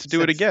action point to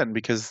do it again,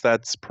 because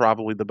that's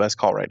probably the best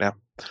call right now.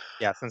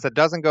 Yeah, since it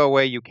doesn't go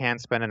away, you can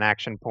spend an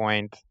action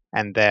point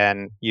and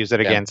then use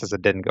it again since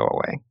it didn't go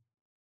away.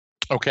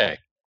 Okay.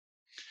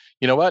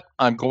 You know what?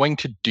 I'm going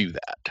to do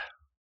that.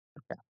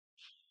 Okay.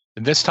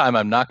 And this time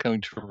I'm not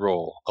going to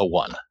roll a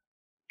 1.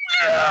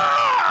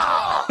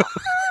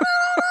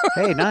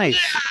 Hey, nice.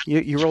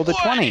 You rolled a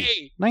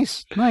 20.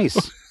 Nice.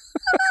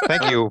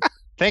 Thank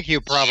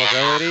you,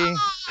 probability.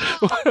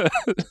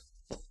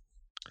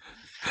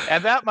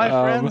 And that, my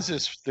friends,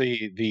 is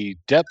the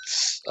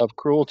depths of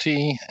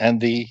cruelty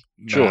and the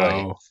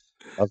joy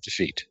of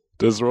defeat.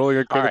 Does rolling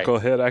a critical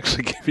hit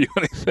actually give you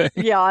anything?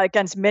 Yeah,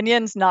 against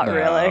minions, not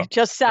really.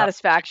 Just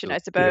satisfaction, I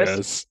suppose.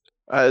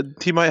 Yes.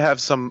 He might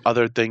have some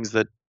other things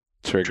that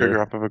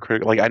trigger up of a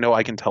crit. Like, I know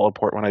I can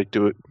teleport when I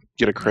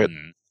get a crit.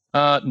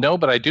 No,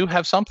 but I do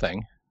have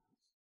something.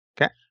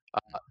 Okay.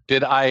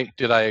 Did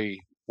I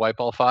wipe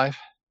all 5?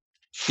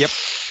 Yep.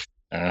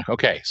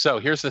 Okay, so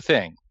here's the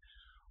thing.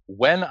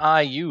 When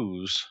I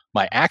use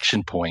my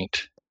action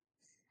point,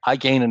 I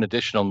gain an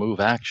additional move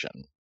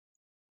action.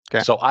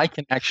 Okay. So I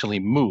can actually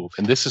move,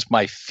 and this is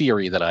my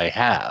theory that I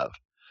have.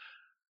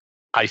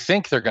 I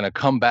think they're going to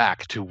come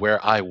back to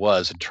where I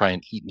was and try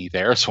and eat me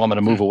there, so I'm going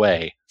to move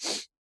away.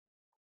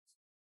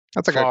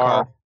 That's a good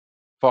call.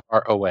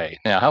 Far away.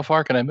 Now, how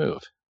far can I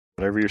move?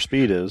 Whatever your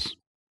speed is.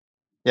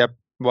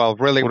 Well,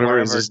 really, Whatever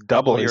wherever his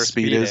double your his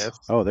speed is.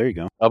 Oh, there you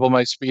go. Double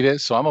my speed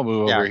is, so I'm going to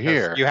move over 'cause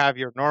here. You have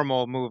your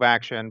normal move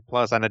action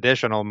plus an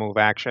additional move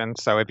action.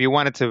 So if you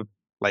wanted to,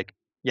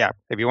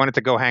 if you wanted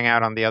to go hang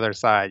out on the other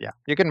side,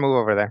 you can move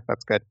over there.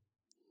 That's good.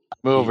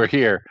 Move over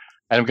here,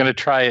 and I'm going to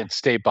try and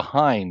stay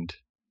behind.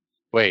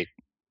 Wait,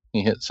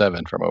 he hit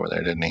 7 from over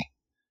there, didn't he?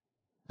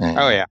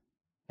 Oh,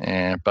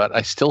 yeah. But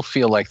I still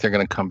feel like they're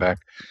going to come back.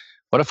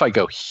 What if I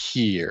go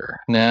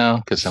here?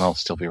 No, because then I'll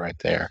still be right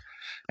there.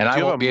 And Do I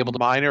you won't have be a able to.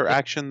 minor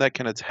action that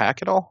can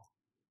attack at all?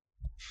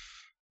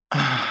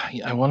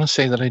 I want to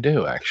say that I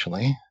do,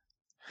 actually.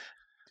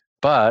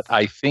 But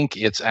I think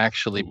it's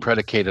actually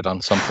predicated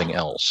on something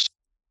else.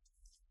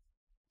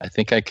 I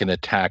think I can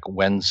attack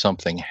when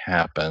something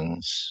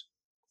happens.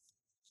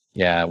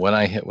 Yeah, when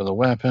I hit with a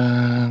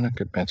weapon, I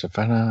could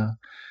Panzerfana.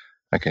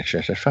 I can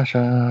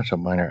Shasha, so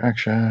minor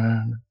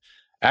action.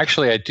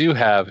 Actually, I do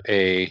have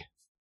a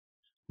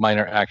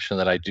minor action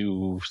that I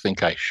do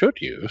think I should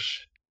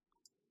use.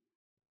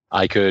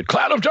 I could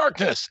Cloud of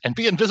Darkness and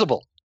be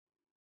invisible.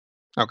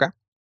 Okay.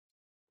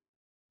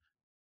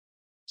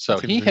 So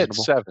That's he hit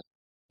invisible. 7.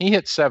 He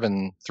hit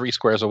 7 3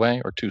 squares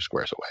away or 2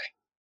 squares away?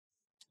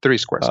 3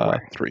 squares away.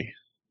 3.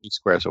 3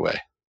 squares away.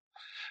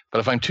 But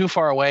if I'm too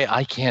far away,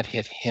 I can't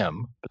hit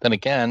him. But then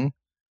again,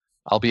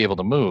 I'll be able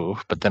to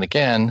move. But then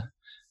again,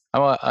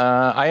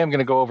 I am going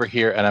to go over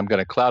here and I'm going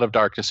to Cloud of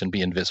Darkness and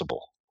be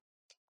invisible.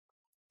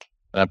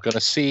 And I'm going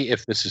to see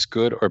if this is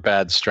good or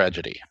bad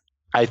strategy.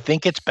 I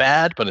think it's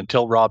bad, but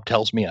until Rob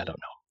tells me, I don't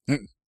know.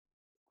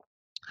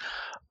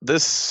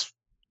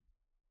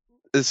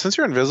 Since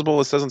you're invisible,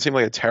 this doesn't seem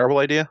like a terrible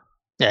idea.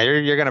 Yeah,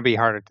 you're going to be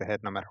harder to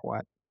hit no matter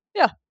what.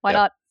 Yeah, why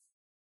not?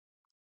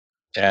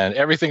 And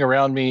everything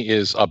around me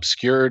is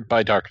obscured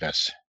by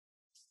darkness.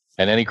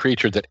 And any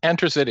creature that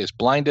enters it is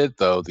blinded,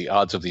 though the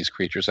odds of these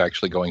creatures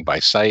actually going by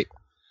sight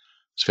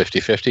is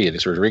 50-50. It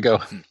is Rodrigo.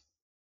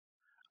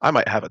 I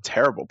might have a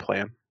terrible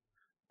plan,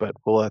 but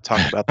we'll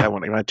talk about that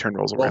when my turn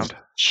rolls around.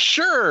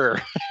 Sure.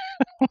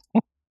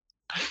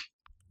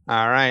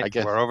 All right, I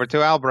guess- we're over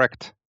to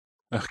Albrecht.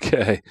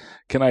 Okay.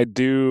 Can I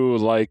do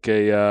like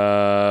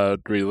a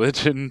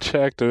religion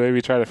check to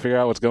maybe try to figure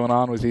out what's going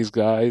on with these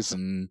guys?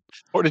 And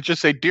Or to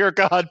just say, dear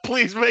God,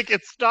 please make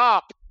it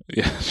stop.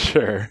 yeah,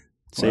 sure.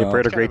 Say a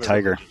prayer to It's kind Great of a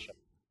Tiger.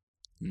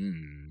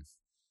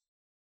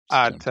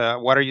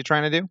 relationship. What are you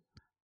trying to do?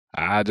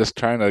 Just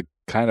trying to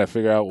kind of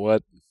figure out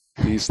what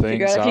these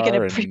Figure things out if you are.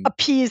 can and-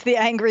 appease the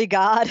angry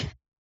god.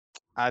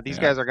 These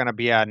Yeah. guys are going to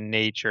be a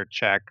nature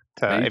check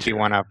if you Nature.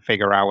 want to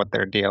figure out what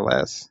their deal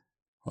is.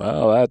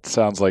 Well, that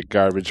sounds like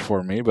garbage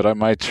for me, but I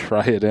might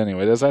try it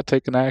anyway. Does that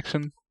take an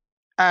action?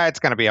 It's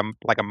going to be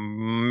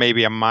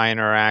maybe a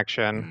minor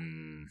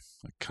action.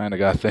 I kind of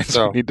got things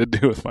So- I need to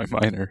do with my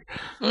minor.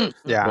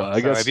 Yeah. Well, I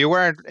so guess- if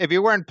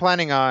you weren't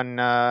planning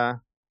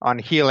on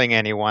healing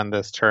anyone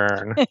this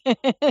turn,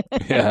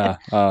 Yeah.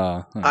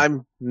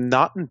 I'm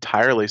not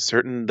entirely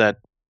certain that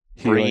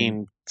healing.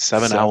 bringing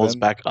 7 owls 7.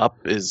 back up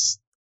is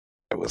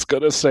I was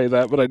going to say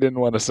that, but I didn't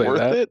want to say worth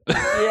that. it.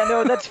 Yeah,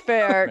 no, that's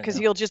fair because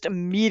you'll just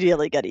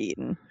immediately get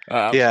eaten.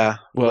 Yeah,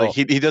 Well, like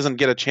he doesn't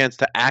get a chance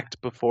to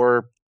act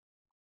before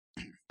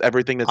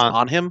everything that's On-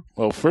 on him.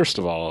 well, first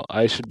of all,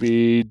 I should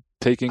be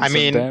taking I some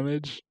mean-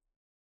 damage.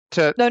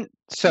 so No,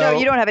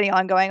 you don't have any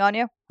ongoing on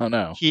you. Oh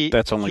no,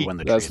 That's only when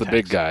the that's tree the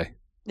big attacks. guy.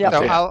 Yeah. So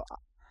Okay.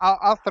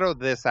 I'll throw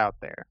this out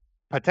there.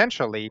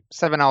 Potentially,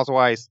 7 Owls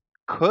Wise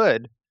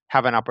could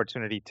have an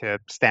opportunity to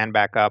stand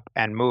back up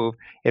and move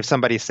if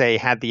somebody, say,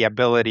 had the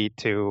ability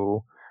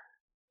to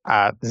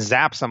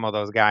zap some of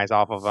those guys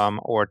off of them,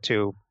 or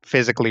to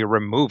physically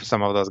remove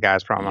some of those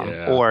guys from them,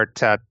 Yeah. or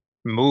to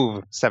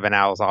move 7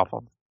 Owls off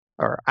of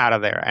or out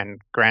of there and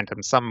grant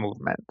him some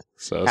movement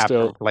So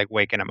after still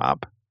waking him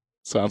up.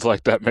 sounds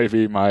like that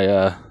maybe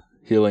my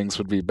healings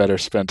would be better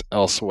spent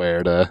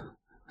elsewhere to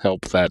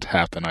help that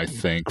happen. I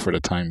think for the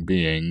time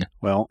being.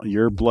 Well,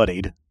 you're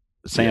bloodied.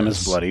 Sam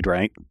Yes. is bloodied,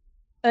 right?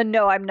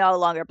 No, I'm no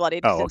longer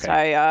bloodied Oh, since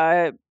okay.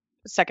 I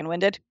second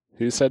winded.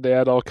 Who said they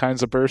had all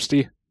kinds of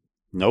bursty?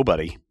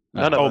 Nobody.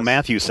 None of Oh, us.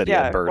 Matthew said he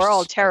Yeah, had bursts. we're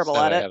all terrible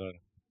at it.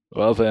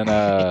 Well then,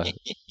 I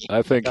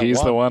think Got he's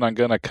the one. one I'm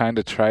gonna kind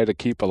of try to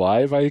keep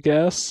alive. I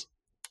guess.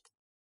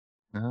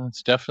 No,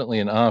 it's definitely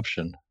an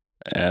option.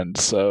 And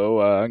so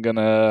I'm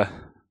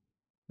gonna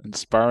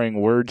inspiring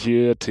word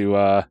you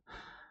to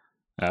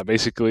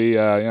basically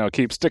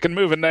keep sticking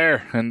moving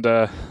there, and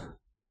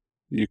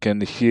you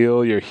can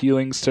heal your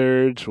healing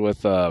surge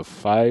with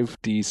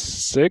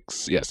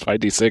 5d6. Yes,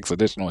 5d6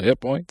 additional hit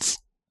points.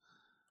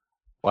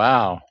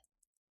 Wow.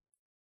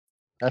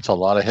 That's a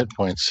lot of hit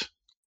points.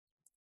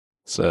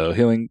 So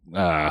healing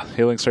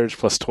surge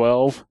plus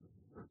 12,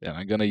 and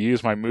I'm gonna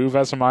use my move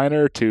as a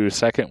minor to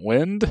second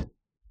wind.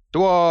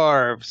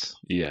 Dwarves.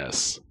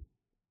 Yes.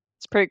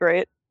 It's pretty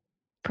great.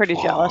 Pretty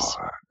jealous.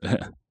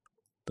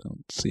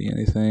 Don't see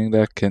anything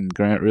that can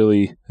grant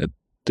really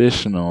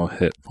additional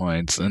hit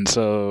points. And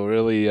so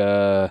really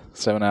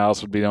Seven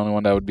Owls would be the only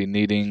one that would be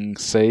needing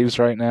saves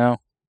right now.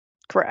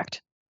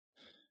 Correct.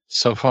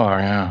 So far,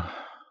 yeah.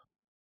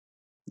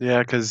 Yeah,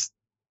 because,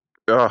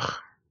 ugh.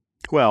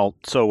 Well,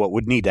 so what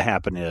would need to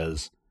happen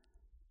is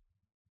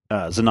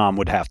Zanam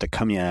would have to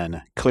come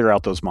in, clear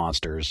out those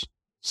monsters.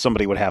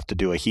 Somebody would have to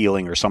do a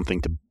healing or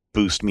something to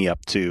boost me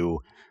up to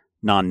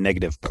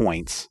non-negative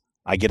points.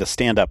 I get a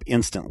stand up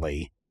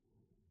instantly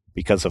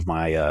because of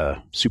my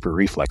super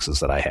reflexes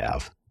that I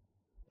have.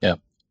 Yep.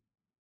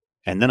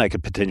 And then I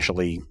could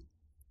potentially,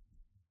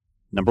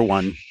 number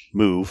one,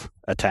 move,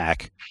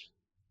 attack,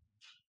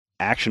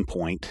 action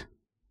point,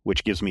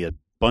 which gives me a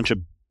bunch of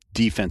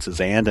defenses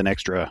and an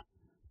extra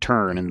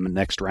turn in the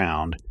next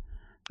round,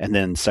 and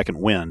then second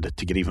wind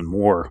to get even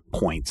more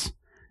points.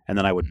 And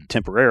then I would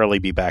temporarily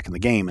be back in the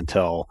game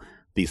until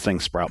these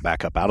things sprout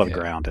back up out of the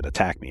ground and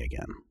attack me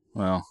again.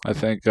 Well, I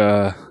think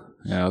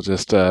I'll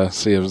just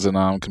see if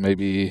Zanam can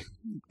maybe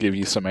give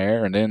you some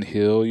air and then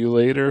heal you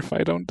later if I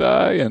don't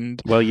die.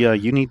 And well, yeah,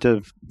 you need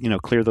to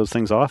clear those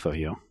things off of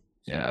you.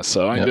 Yeah,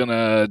 so I'm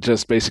gonna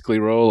just basically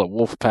roll a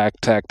Wolfpack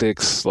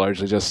Tactics,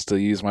 largely just to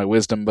use my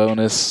Wisdom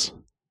bonus,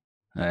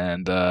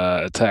 and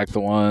attack the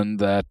one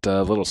that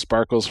little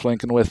Sparkle's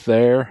flanking with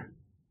there.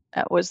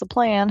 That was the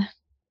plan.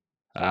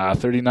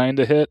 39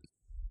 to hit.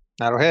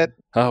 That'll hit.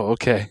 Oh,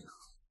 okay.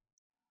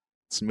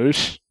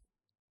 Smoosh.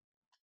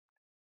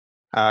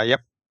 Yep.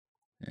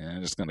 Yeah,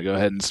 I'm just gonna go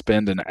ahead and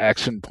spend an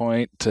action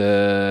point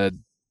to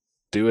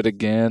do it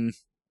again.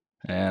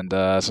 And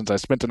since I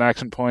spent an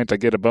action point, I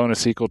get a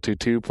bonus equal to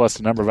 2 plus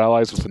the number of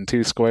allies within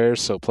 2 squares,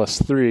 so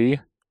plus 3.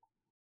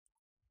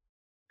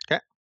 Okay.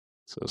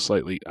 So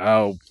slightly...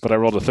 Oh, but I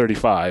rolled a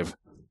 35.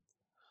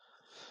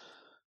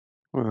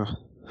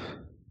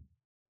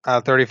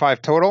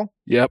 35 total?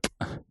 Yep.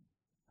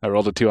 I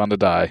rolled a 2 on the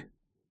die.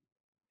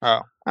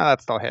 Oh,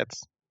 that still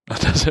hits. Oh,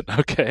 does it?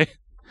 Okay.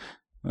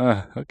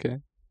 Okay.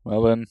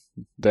 Well then,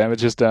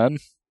 damage is done.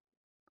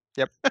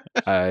 Yep.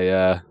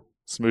 I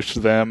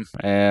smooshed them,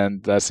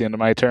 and that's the end of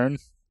my turn.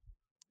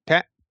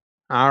 Okay.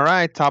 All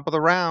right, top of the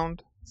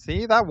round.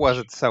 See, that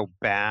wasn't so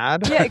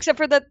bad. Yeah, except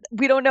for that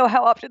we don't know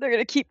how often they're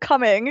going to keep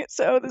coming,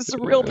 so this is a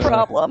real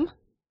problem.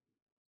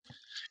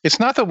 It's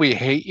not that we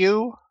hate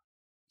you.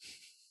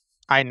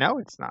 I know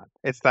it's not.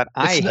 It's that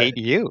I hate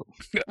you.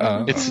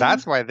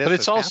 That's why this. But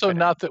it's is also happening.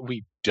 not that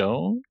we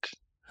don't.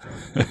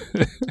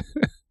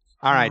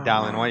 All right,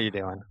 Dallin, what are you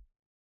doing?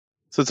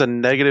 So it's a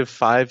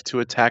 -5 to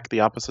attack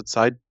the opposite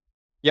side?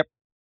 Yep.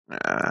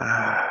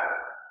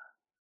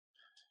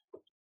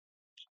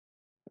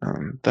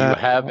 Do you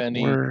have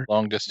any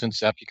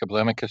long-distance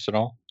Zapicablamicus at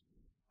all?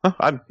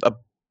 I'm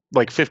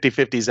like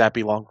 50-50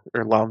 Zappy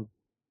long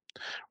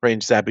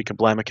range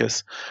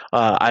Zapicablamicus.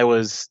 I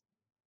was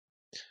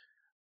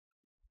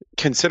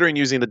considering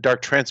using the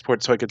Dark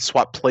Transport so I could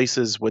swap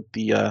places with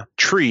the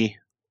tree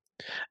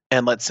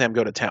and let Sam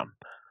go to town.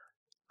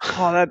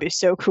 Oh, that'd be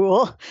so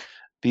cool.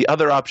 The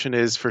other option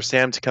is for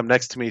Sam to come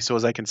next to me so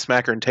as I can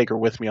smack her and take her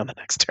with me on the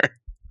next turn.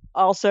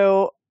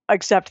 Also,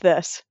 accept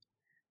this.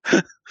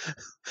 I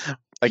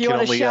You can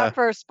want only to shout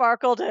for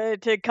Sparkle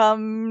to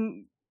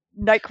come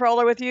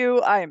Nightcrawler with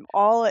you? I'm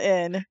all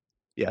in.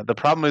 yeah, the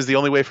problem is the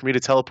only way for me to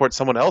teleport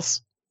someone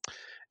else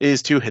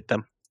is to hit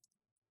them.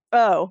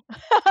 Oh.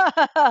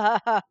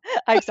 I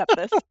accept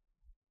this.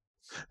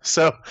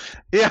 So,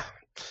 yeah.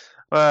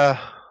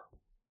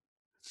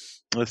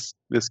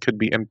 This could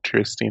be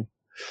interesting.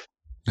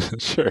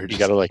 Sure, You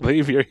gotta like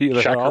leave your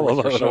healer shock her all with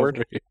your alone. sword.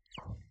 over here.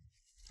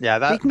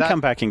 Yeah, He can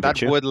come back and that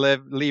get you. would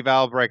leave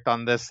Albrecht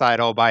on this side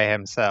all by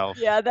himself.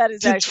 Yeah, that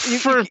is actually...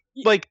 For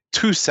like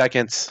 2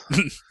 seconds.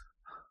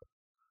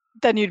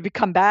 Then you'd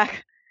come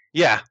back.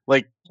 Yeah,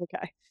 like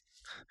Okay.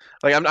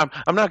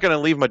 I'm not gonna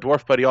leave my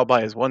dwarf buddy all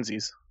by his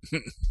onesies.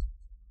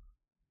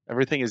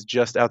 Everything is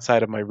just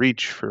outside of my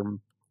reach for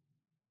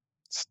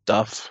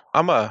stuff.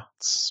 I'm gonna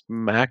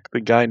smack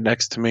the guy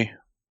next to me.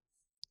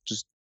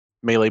 Just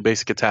melee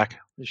basic attack.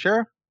 You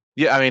sure?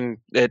 Yeah, I mean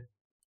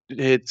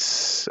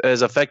it's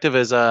as effective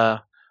as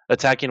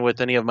attacking with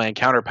any of my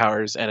encounter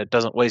powers, and it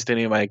doesn't waste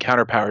any of my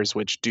encounter powers,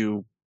 which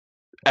do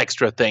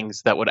extra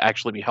things that would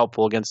actually be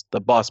helpful against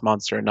the boss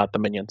monster and not the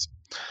minions.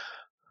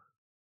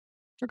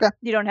 Okay.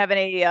 You don't have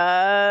any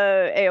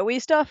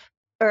AoE stuff?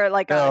 Or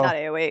like, No. not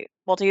AoE,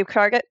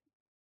 multi-target?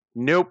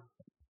 Nope.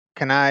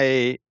 Can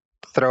I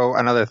throw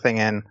another thing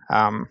in?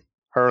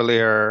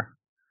 Earlier,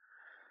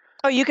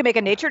 Oh, you can make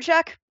a nature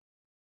check?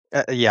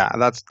 yeah,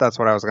 that's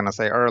what I was gonna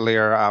say.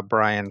 Earlier,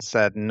 Brian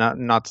said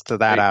nuts to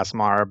that,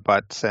 Asmar,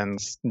 but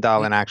since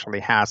Dallin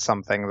actually has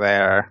something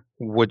there,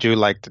 would you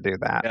like to do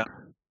that? Yeah.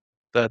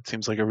 That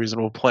seems like a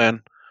reasonable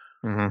plan.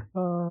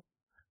 Mm-hmm.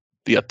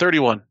 The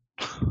 31.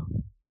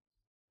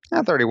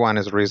 Yeah, 31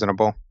 is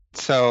reasonable.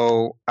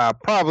 So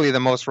probably the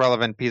most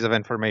relevant piece of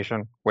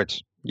information,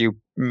 which you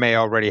may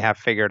already have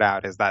figured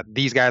out, is that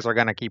these guys are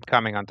going to keep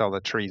coming until the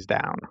tree's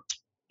down.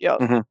 Yep.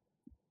 Mhm.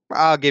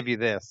 I'll give you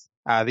this.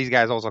 These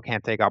guys also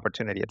can't take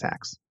opportunity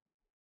attacks.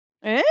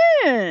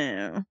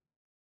 Eh.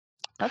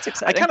 That's I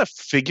exciting. kind of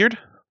figured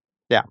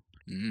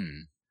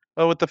Mm.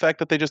 with the fact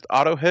that they just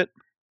auto hit.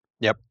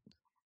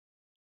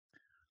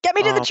 Get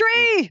me to the Um,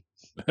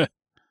 tree.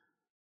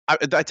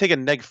 I take a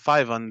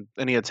 -5 on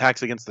any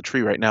attacks against the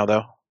tree right now,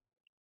 though.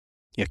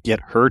 Yeah, get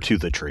her to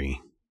the tree.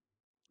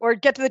 Or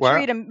get to the Well-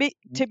 tree to me.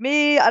 To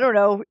me, I don't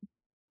know.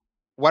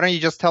 Why don't you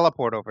just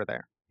teleport over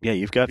there? Yeah,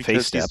 you've got face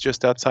Because step. he's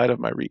just outside of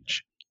my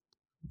reach.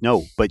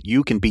 No, but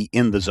you can be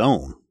in the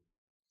zone.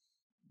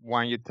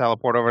 Why don't you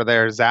teleport over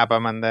there, zap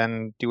him, and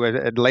then do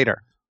it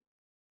later?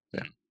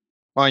 Yeah.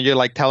 Why don't you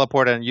like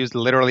teleport and use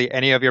literally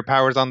any of your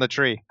powers on the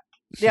tree?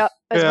 Yeah,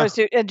 as Yeah. opposed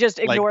to and just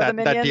ignore like the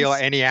minions. that deal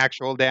any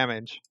actual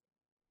damage.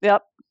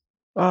 Yep.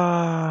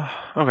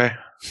 Okay.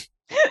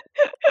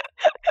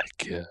 I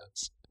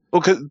guess.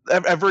 Well, because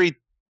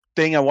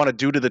everything I want to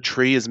do to the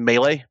tree is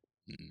melee,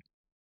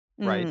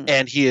 Right. Mm.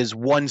 and he is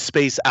one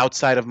space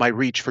outside of my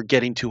reach for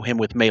getting to him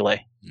with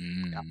melee.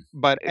 Mm.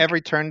 But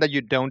every turn that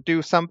you don't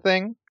do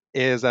something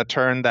is a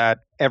turn that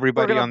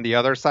everybody gonna on the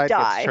other side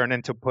die. gets turned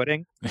into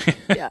pudding.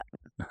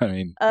 I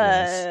mean,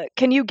 yes.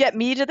 Can you get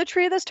me to the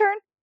tree this turn?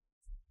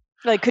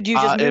 Like, could you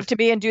just move if- to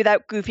me and do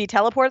that goofy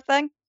teleport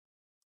thing?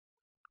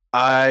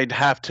 I'd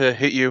have to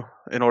hit you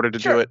in order to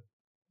Sure. do it.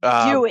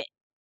 Do it.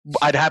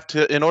 I'd have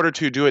to, in order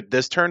to do it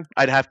this turn,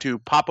 I'd have to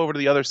pop over to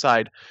the other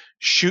side,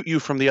 shoot you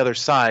from the other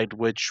side,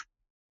 which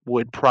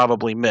would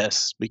probably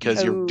miss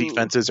because your Ooh.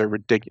 defenses are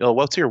ridiculous.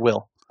 What's your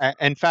will?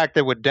 In fact,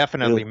 it would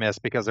definitely miss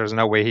because there's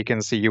no way he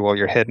can see you while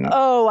you're hidden.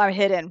 Oh, I'm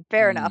hidden.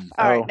 Fair enough.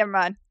 All right, Oh. never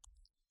mind.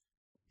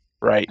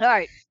 Right. All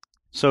right.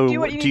 So Do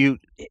what you do you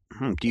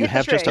hit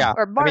have the just tree, a Yeah,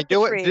 or mark do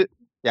the it.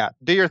 tree.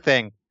 Do your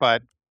thing.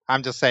 But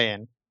I'm just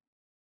saying,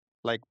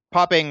 like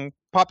popping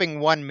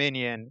one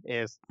minion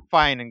is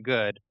fine and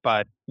good,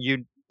 but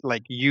you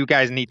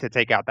guys need to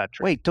take out that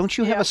tree. wait? Don't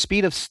you have Yeah. a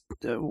speed of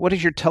what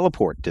is your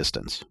teleport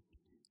distance?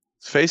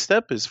 Face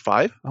step is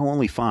 5. Oh,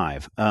 only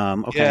 5.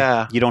 Okay.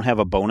 Yeah. You don't have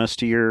a bonus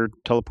to your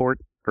teleport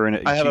or I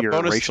have to a your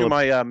bonus racial to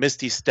my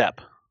Misty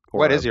Step.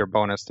 What or is your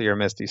bonus to your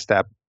Misty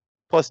Step?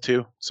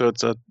 +2, so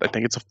I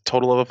think it's a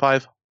total of a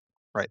 5.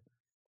 Right.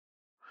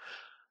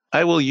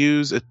 I will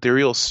use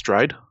Ethereal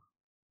Stride.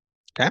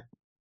 Okay.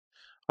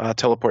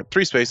 Teleport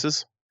 3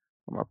 spaces.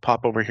 I'm gonna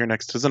pop over here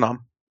next to Zanam.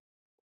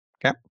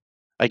 Okay.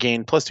 I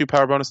gain +2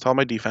 power bonus to all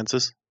my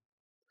defenses.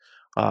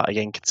 I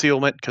gain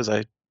concealment because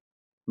I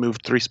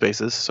moved 3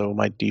 spaces, so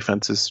my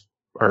defenses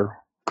are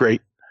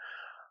great.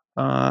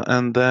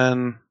 And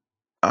then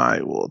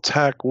I will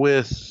attack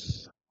with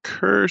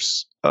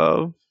Curse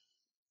of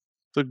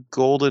the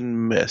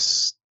Golden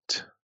Mist.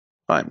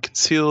 I'm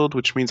concealed,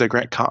 which means I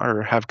grant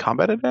or have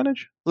combat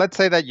advantage. Let's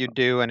say that you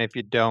do, and if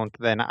you don't,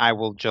 then I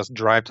will just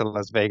drive to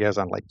Las Vegas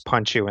and like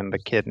punch you in the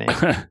kidney.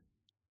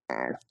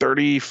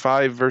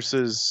 35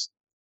 versus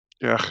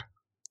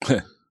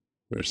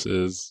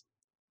Versus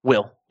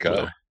Will.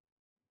 go.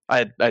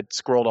 I'd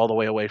scrolled all the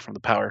way away from the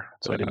power,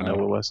 so I didn't know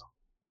who it was.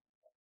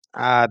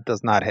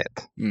 Does not hit.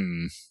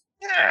 Hmm.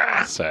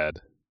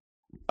 Sad.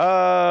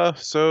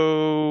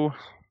 So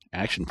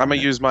action? I'm gonna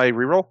point? use my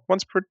reroll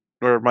once per,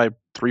 or my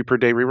 3 per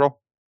day reroll,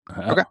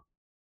 Okay.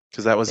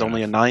 because that was Fair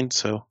only enough. a 9.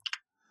 So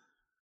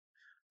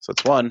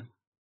it's 1.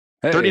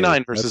 Hey,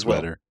 39 versus that's Will.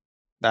 better.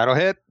 That'll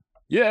hit.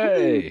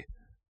 Yay!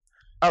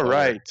 All Better.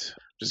 right.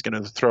 Just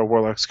gonna throw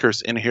Warlock's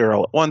Curse in here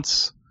all at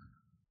once,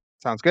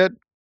 Sounds good.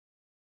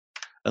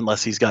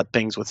 unless he's got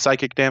things with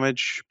psychic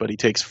damage, but he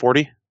takes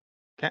 40.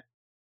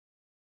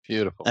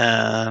 Beautiful.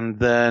 And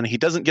then he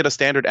doesn't get a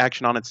standard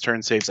action on its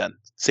turn.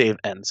 Save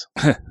ends.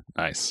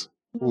 Nice.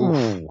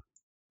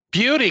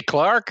 Beauty,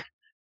 Clark.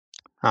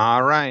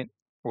 All right.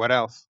 What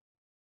else?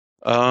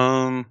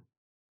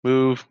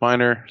 Move,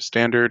 minor,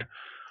 standard.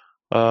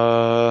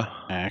 I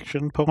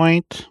Action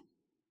point.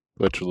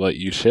 Which will let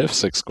you shift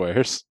 6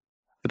 squares.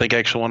 think I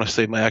actually want to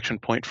save my action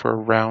point for a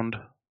round,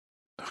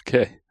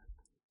 Okay.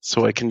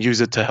 so I can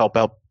use it to help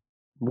out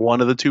one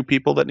of the 2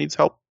 people that needs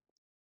help,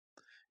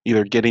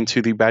 either getting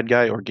to the bad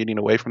guy or getting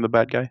away from the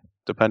bad guy,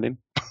 depending.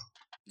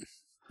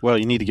 Well,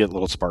 you need to get a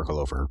little sparkle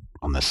over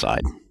on this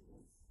side.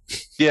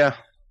 Yeah,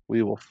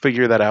 we will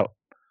figure that out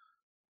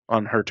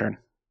on her turn.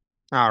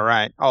 All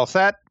right. All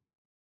set?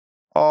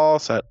 All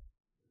set.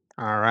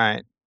 All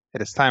right.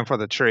 It is time for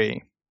the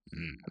tree.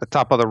 Mm. At the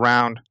top of the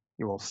round,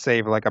 you will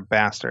save like a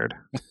bastard.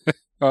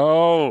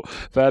 Oh,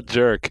 that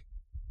jerk.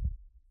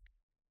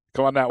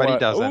 Come on now. But he what?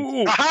 doesn't.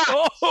 Ooh.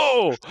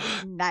 Oh!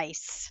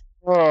 Nice.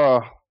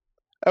 Oh,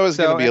 I was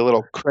So going to be a it-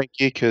 little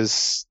cranky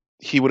because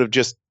he would have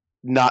just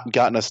not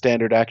gotten a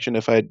standard action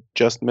if I had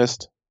just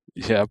missed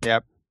Yep.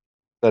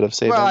 instead of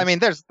saving. Well, I mean,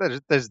 there's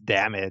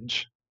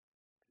damage.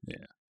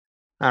 Yeah.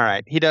 All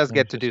right. He does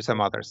get to do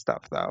some other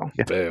stuff, though.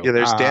 Boo. yeah,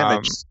 there's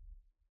damage. Um,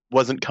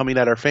 Wasn't coming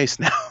at our face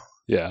now.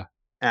 Yeah.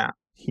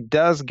 He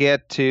does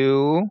get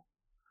to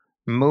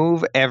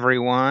move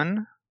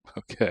everyone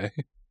Okay.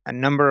 a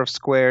number of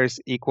squares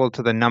equal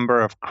to the number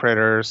of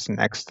critters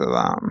next to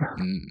them.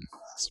 Mm.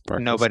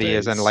 Sparkle Nobody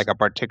is in stays. like a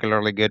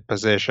particularly good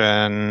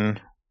position.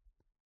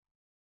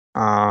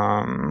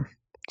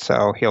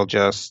 So he'll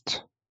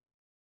just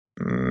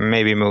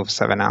maybe move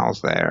 7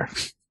 owls there.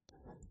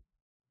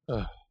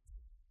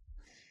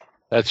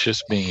 That's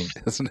just mean.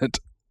 isn't it?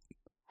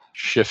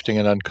 Shifting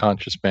an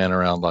unconscious man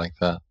around like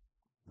that.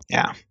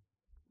 Yeah.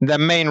 The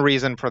main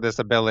reason for this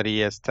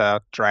ability is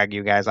to drag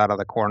you guys out of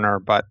the corner,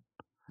 but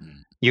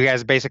you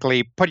guys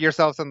basically put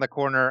yourselves in the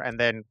corner and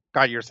then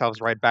got yourselves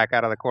right back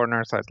out of the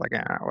corner. So it's like,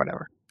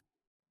 whatever.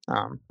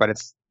 But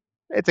it's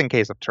in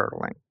case of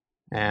turtling,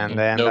 and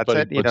then Nobody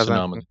that's it. He puts an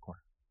arm in doesn't. the corner.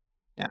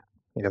 Yeah,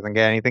 he doesn't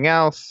get anything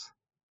else.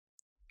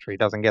 Tree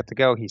doesn't get to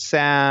go. He's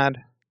sad.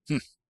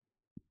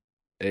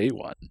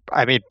 A1.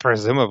 I mean,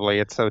 presumably,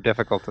 it's so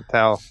difficult to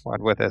tell what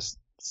with his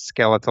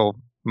skeletal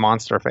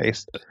monster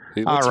face.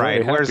 He All looks very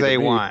right, where's happy to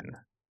be. A1?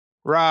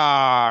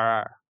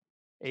 Rawr.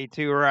 A2,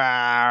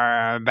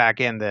 rawr.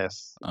 Back in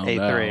this. Oh, A3,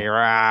 no.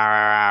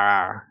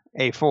 rawr.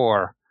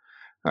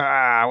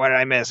 A4. What did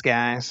I miss,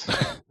 guys?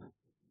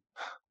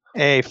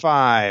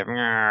 A5.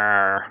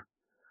 rawr.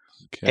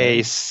 Okay.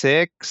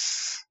 A6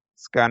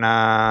 is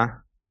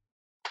gonna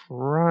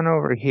run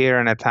over here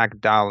and attack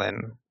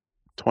Dalin.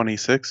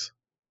 26.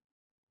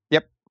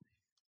 Yep.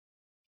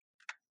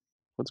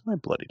 What's my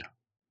bloodied?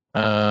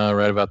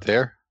 Right about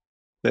there.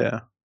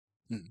 Yeah.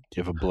 Do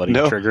you have a bloody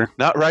No. trigger?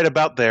 Not right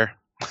about there.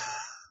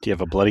 Do you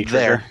have a bloody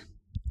There. trigger?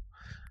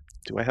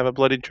 Do I have a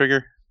bloodied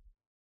trigger?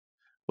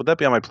 Would that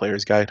be on my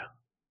player's guide?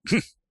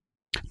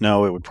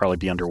 No, it would probably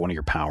be under one of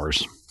your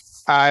powers.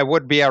 It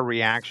would be a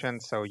reaction,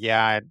 so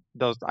yeah,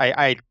 those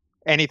I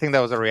anything that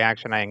was a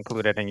reaction I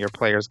included in your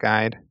player's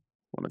guide.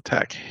 One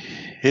attack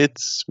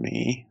hits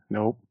me.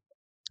 Nope.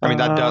 I mean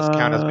that does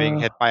count as being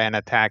hit by an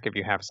attack if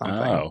you have something.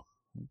 Oh.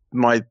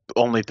 My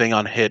only thing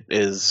on hit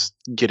is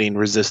getting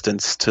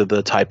resistance to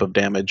the type of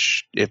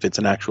damage if it's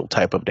an actual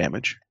type of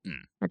damage.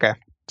 Okay.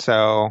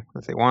 So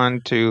let's see,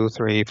 1, 2,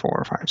 3,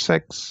 4, 5,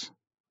 6.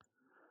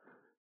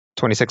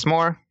 26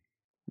 more.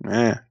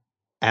 Eh.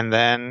 And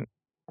then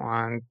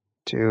 1,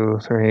 2,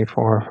 3,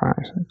 4, 5,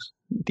 6.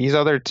 These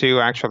other two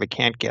actually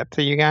can't get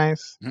to you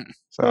guys.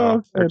 So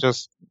Oh, they're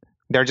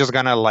just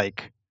gonna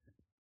like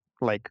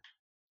Chew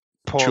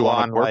pull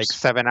on a on like corpse?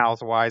 7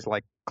 hours wise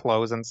like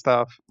clothes and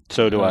stuff.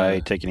 So do I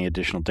Uh. take any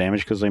additional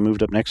damage because they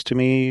moved up next to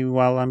me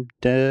while I'm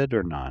dead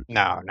or not?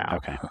 No.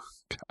 Okay.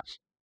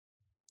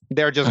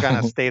 They're just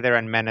gonna stay there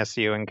and menace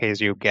you in case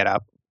you get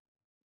up.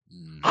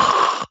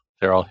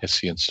 They're all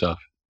hissy and stuff.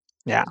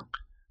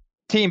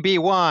 Team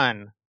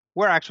B1,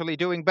 we're actually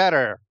doing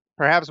better.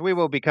 Perhaps we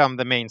will become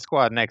the main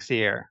squad next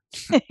year.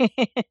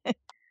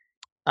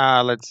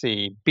 Let's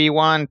see.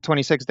 B1,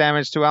 26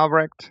 damage to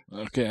Albrecht.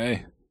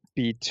 Okay.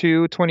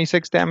 B2,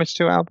 26 damage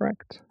to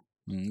Albrecht.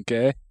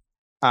 Okay.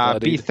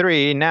 Bloodied.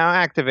 B3 now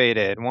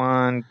activated.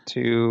 1,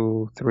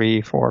 2,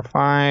 3, 4,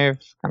 5.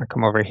 Gonna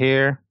come over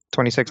here.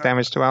 26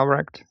 damage to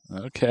Albrecht.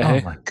 Okay.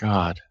 Oh my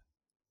god.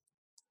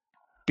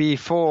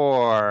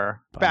 B4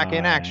 back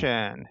in Bye.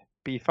 action.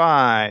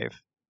 B5.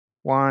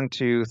 1,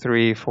 2,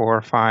 3,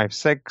 4, 5,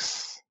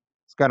 6.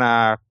 It's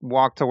gonna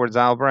walk towards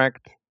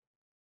Albrecht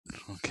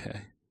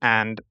Okay.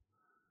 and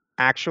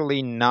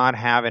actually not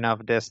have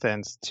enough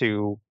distance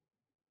to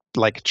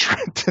like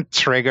to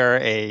trigger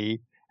an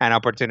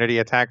opportunity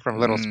attack from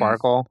Little Mm.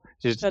 Sparkle.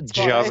 She's That's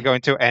just funny.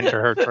 going to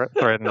enter her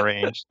threatened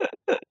range.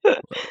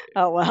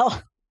 Oh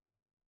well.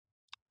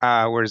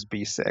 Where's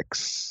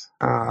B6?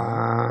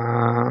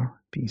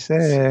 B6.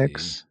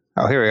 see.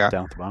 Oh, here we go.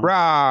 Down at the bottom.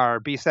 Rawr,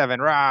 B7,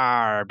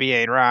 rawr,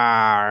 B8,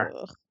 rawr,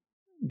 Ugh.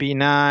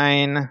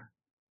 B9.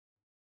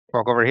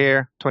 Walk over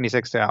here.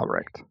 26 to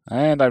Albrecht.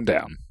 And I'm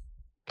down.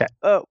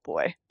 Oh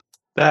boy.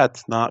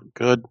 That's not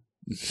good.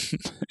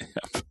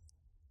 Yep.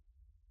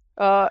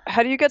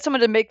 How do you get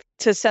someone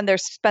to spend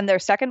their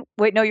second?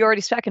 Wait, no, you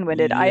already second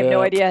winded. I have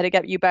no Yep. idea how to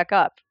get you back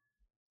up.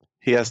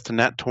 He has to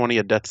nat 20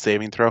 a death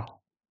saving throw.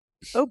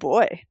 Oh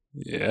boy,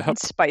 Yep.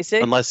 that's spicy.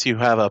 Unless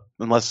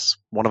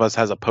one of us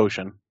has a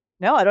potion.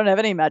 No, I don't have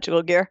any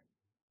magical gear.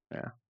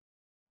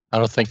 I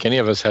don't think any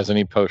of us has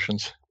any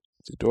potions.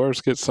 Do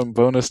dwarves get some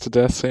bonus to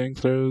death saving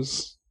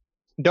throws?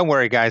 Don't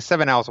worry, guys.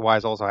 7 Hours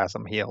Wise also has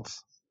some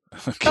heals.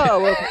 Okay.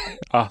 Oh, okay.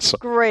 Awesome.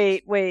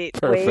 Great. Wait.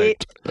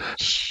 Perfect.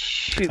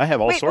 Shoot. I have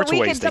all Wait, sorts but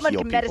of ways to someone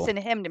heal can people. medicine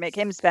him to make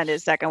him spend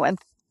his second one.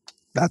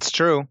 That's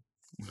true.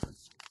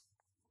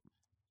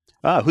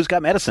 Who's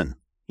got medicine?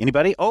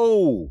 Anybody?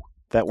 Oh,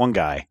 that one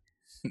guy.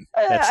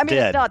 That's I mean,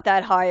 dead. it's not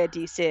that high a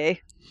DC.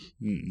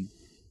 Hmm.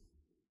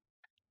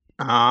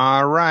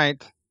 All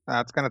right.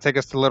 That's going to take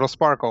us to Little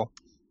Sparkle.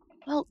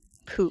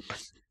 Poop.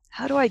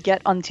 How do I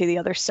get onto the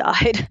other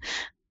side?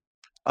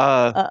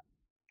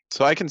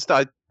 So I can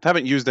I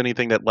haven't used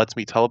anything that lets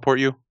me teleport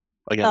you.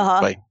 Again,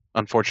 by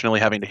unfortunately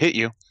having to hit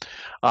you.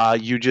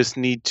 You just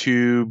need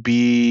to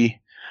be.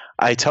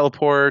 I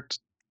teleport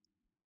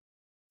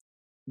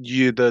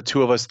you, the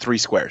two of us, 3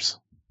 squares.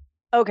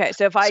 Okay,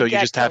 so if I So get you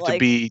just have to like,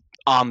 be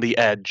on the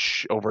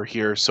edge over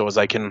here, so as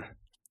I can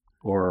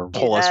Or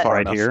pull us that. far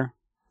right enough. here.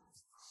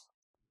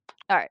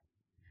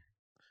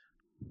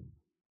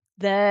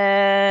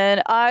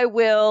 then I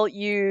will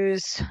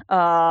use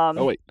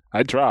Oh, wait.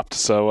 I dropped,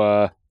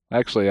 so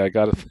actually I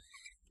got to...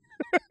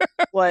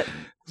 what?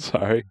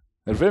 Sorry.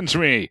 Avenge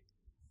me!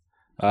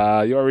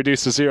 You are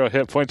reduced to 0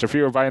 hit points or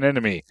fewer by an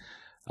enemy.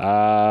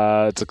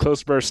 It's a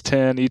close burst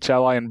 10. Each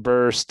ally in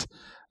burst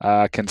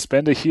can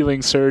spend a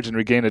healing surge and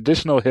regain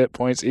additional hit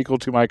points equal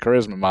to my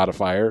charisma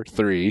modifier,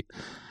 3.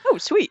 Oh,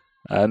 sweet.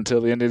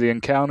 Until the end of the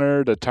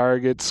encounter, the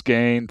targets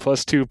gain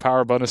 +2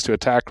 power bonus to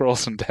attack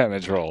rolls and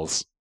damage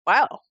rolls.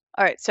 Wow. All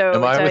right. So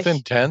Am I it's a-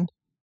 within 10?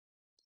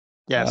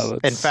 Yes.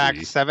 let's In fact,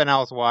 see. 7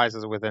 Ls Wise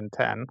is within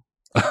 10.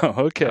 Oh,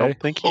 I okay. don't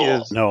think he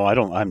is. No,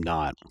 I'm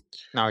not.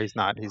 No, he's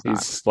not. He's not.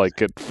 He's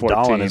like at 14.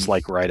 Dallin is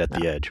like right at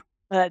the edge.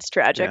 That's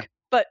tragic. Yeah.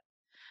 But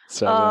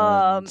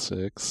 7,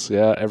 6.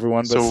 Yeah,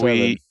 everyone but So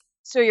 7.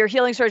 so your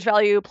healing surge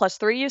value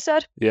 +3, you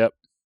said? Yep.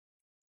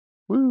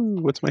 Woo,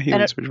 what's my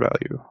healing it- surge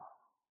value?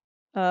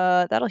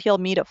 That'll heal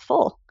me to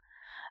full.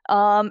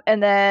 And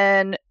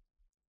then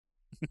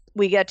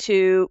we get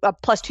to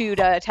 +2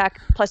 to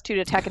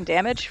attack and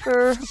damage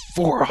for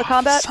For the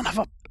combat? Son of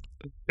a.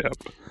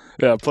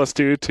 Yeah,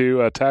 +2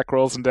 to attack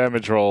rolls and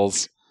damage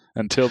rolls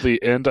until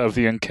the end of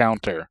the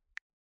encounter.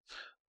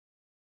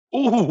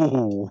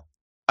 Ooh,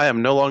 I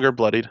am no longer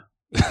bloodied.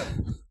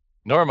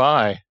 Nor am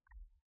I.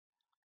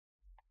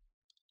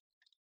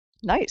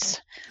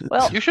 nice.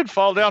 Well, You should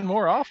fall down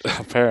more often.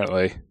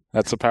 Apparently.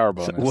 That's a power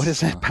So bonus. what does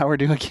that power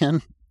do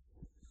again?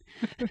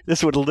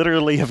 This would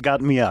literally have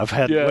gotten me up,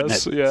 wouldn't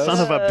Yes, it? yes. Son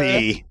of a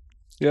bee.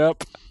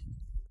 Yep.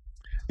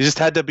 You just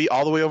had to be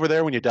all the way over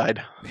there when you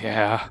died.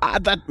 Yeah.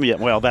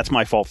 That's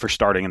my fault for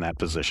starting in that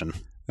position.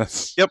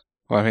 That's. Yep.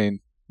 Well, I mean,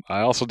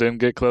 I also didn't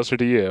get closer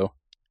to you.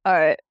 all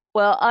right.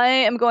 Well, I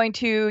am going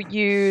to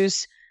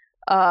use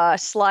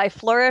Sly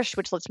Flourish,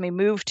 which lets me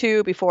move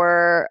 2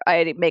 before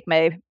I make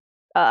my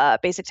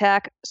base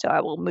attack. So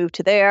I will move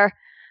to there,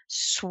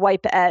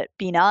 swipe at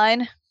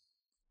B9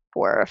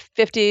 for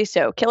 50,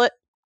 so kill it.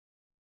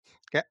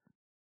 Okay.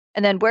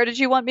 And then where did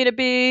you want me to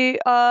be,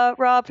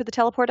 Rob, for the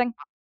teleporting?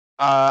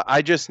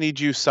 I just need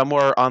you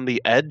somewhere on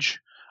the edge.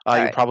 You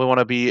Alright. probably want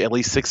to be at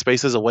least 6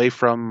 spaces away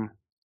from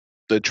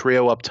the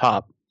trio up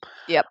top.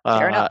 Yep,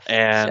 fair enough.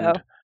 And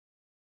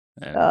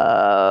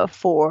So,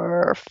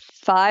 for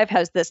 5,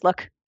 how's this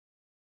look?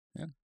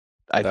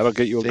 I That'll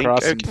get you think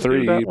across I in can do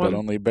 3, that but one.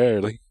 only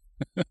barely.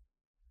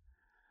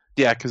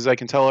 Yeah, because I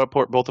can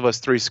teleport both of us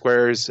 3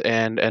 squares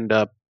and end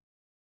up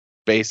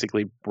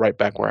basically right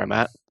back where I'm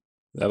at.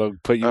 That'll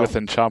put you Oh.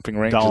 within chomping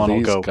range Dallin of will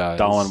these go. guys.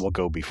 Dallin will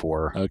go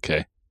before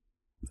Okay.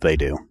 they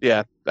do.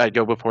 Yeah, I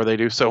go before they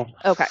do. So,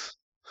 Okay.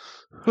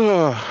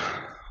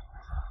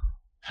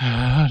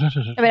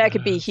 I mean, I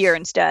could be here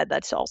instead.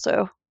 That's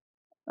also.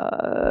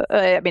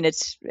 I mean,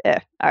 it's all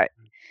right.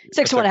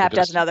 6 to 1.5 does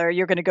distance. another.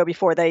 You're going to go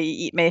before they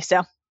eat me.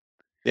 So.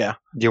 Do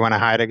you want to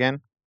hide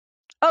again?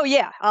 Oh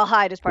yeah, I'll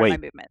hide as part Wait, of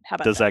my movement. How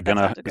about Is that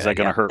gonna sounds a is good that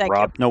gonna idea. hurt Thank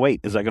Rob? No,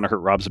 wait. Is that gonna hurt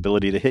Rob's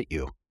ability to hit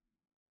you?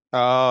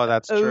 Oh,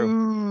 that's you. true.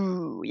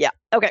 Ooh, yeah.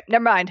 Okay,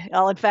 never mind.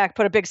 I'll in fact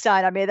put a big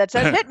sign on me that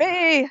says "Hit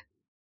me."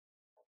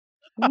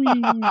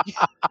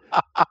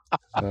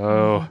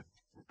 Oh.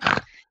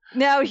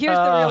 Now here's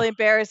the really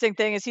embarrassing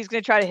thing: is he's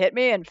going to try to hit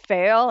me and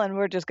fail, and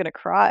we're just going to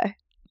cry.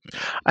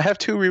 I have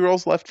 2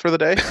 rerolls left for the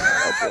day.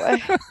 Oh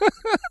boy.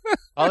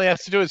 All he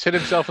has to do is hit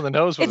himself in the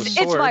nose with a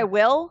sword. It's my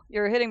will.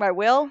 You're hitting my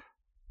will.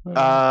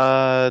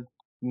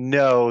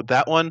 No,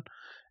 that one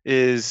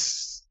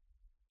is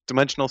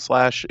Dimensional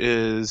Slash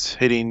is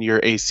hitting your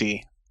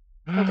AC.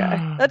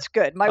 Okay, that's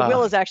good. My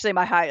will is actually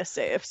my highest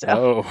save. So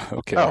Oh,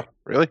 okay. Oh,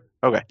 really?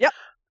 Okay.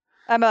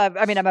 I'm a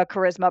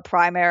charisma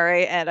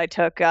primary, and I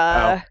took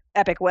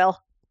epic will.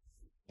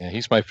 Yeah,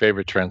 he's my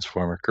favorite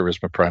Transformer,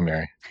 Charisma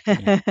Primary.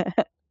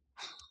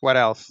 What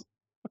else?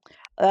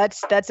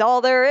 That's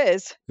all there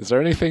is. Is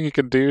there anything you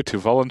can do to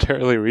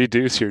voluntarily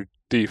reduce your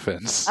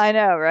defense? I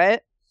know,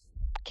 right?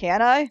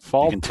 Can I?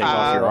 Fall You can take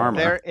off your armor.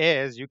 There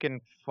is. You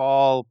can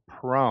fall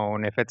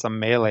prone if it's a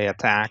melee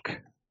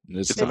attack.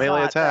 It's It's a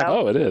melee not, attack. though.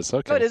 Oh, it is.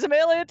 Okay. Oh, it is a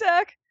melee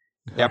attack.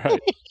 Yep. All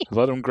right.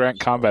 Let him grant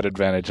combat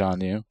advantage on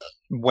you.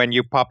 When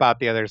you pop out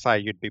the other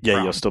side, you'd be Yeah,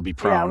 prone. you'll still be Yeah,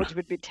 prone. which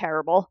would be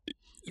terrible.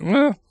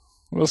 Well,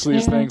 most of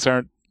these Yeah. things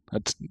aren't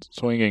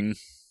swinging,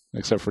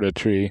 except for the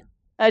tree.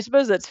 I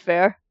suppose that's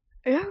fair.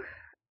 Yeah.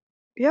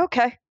 Yeah.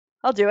 Okay.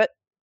 I'll do it.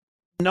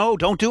 No,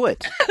 don't do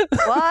it.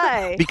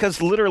 Why?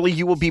 Because literally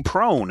you will be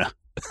prone.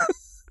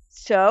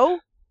 So,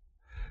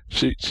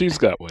 She's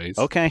got ways.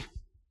 Okay.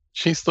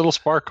 She's Little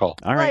Sparkle.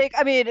 All right. like,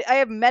 I mean, I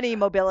have many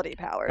mobility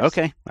powers.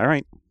 Okay. All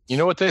right. You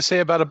know what they say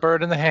about a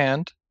bird in the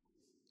hand?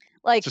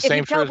 Like, It's if the he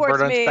same true as bird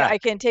teleports on its me, back. I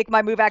can take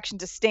my move action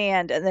to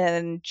stand and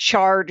then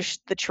charge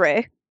the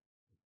tray.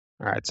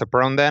 All right, so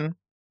prone then.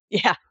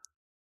 Yeah.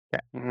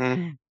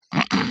 Mhm.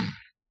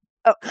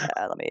 Oh,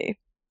 let me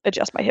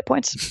adjust my hit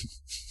points.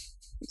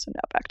 So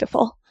now back to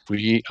full.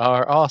 We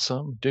are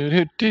awesome. Do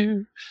do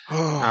do.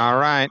 All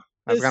right,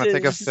 that's This going to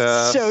take us is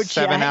to so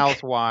 7 jank.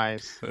 Ls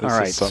Wise. This All is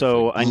right. something.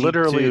 So I need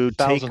Literally to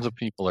thousands take of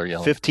people are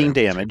yelling. 15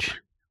 there. damage.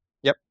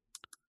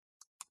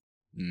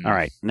 Mm. All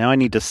right. Now I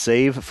need to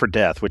save for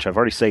death, which I've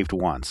already saved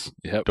once.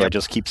 Yep. Do I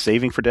just keep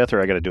saving for death,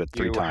 or I got to do it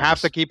 3 You times?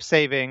 have to keep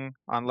saving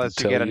unless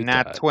Until you get a you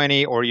nat die.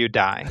 20 or you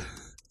die.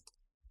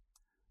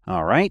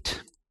 All right.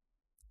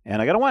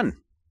 And I got a 1.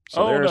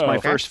 So Oh, there's no. my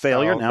Okay, first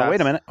failure. so Now, wait a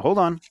that's- minute. Hold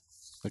on.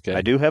 Okay.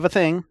 I do have a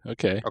thing.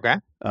 Okay. Okay.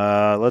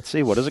 Let's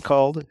see. What is it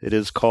called? It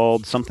is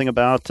called something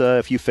about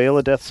if you fail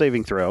a death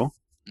saving throw.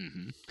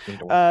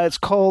 Mm-hmm. It's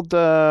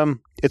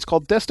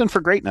called Destined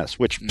for Greatness,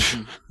 which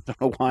I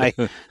don't know why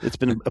it's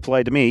been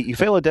applied to me. You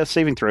fail a death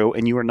saving throw,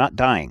 and you are not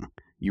dying.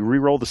 You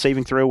re-roll the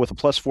saving throw with a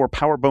 +4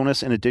 power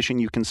bonus. In addition,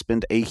 you can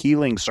spend a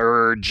healing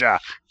surge.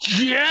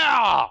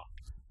 Yeah!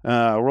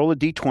 Roll a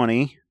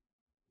d20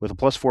 with a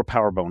 +4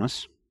 power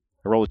bonus.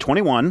 I roll a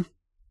 21,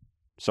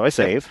 so I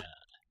save.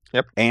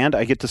 Yep. And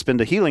I get to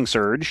spend a healing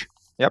surge,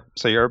 Yep.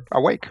 So you're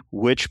awake.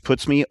 which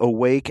puts me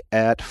awake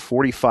at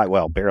 45.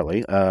 Well,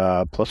 barely.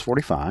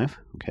 +45.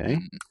 Okay.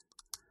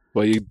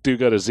 Well, you do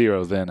go to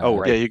 0 then. Oh,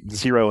 right. Yeah,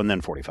 0 and then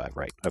 45.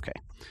 Right. Okay.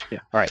 Yeah.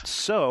 All right.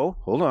 So,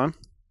 hold on.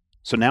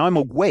 So now I'm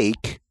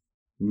awake.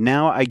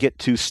 Now I get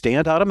to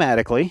stand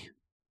automatically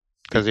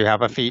Because you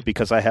have a feat.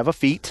 because I have a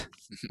feat.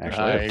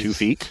 Actually, I have 2 Nice.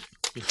 feet.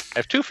 I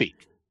have 2 feet.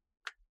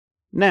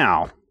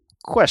 Now,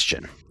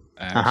 question.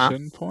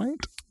 Action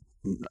point?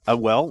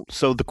 Well,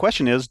 so the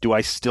question is, do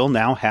I still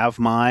now have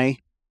my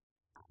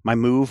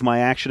move, my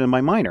action, and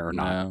my minor or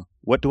not? No.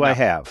 What do I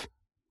have?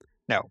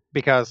 No,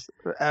 because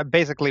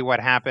basically what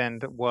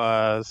happened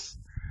was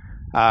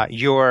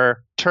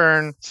your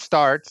turn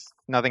starts,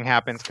 nothing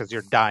happens because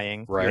you're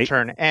dying. Your Right.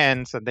 turn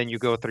ends, and then you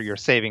go through your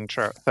saving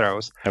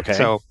throws. Okay.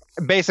 So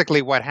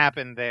basically what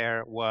happened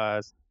there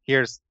was,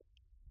 here's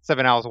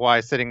Seven Owls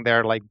Wise sitting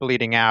there like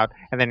bleeding out,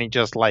 and then he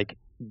just like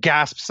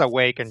gasps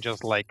awake and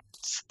just like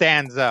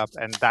stands up,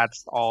 and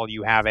that's all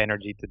you have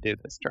energy to do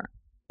this turn.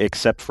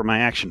 Except for my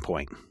action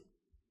point.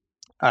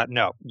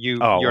 No,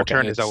 your okay.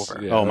 turn is It's-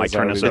 over. yeah, Oh, my that's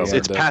turn already is been over.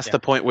 It's done. past the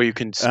point where you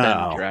can spend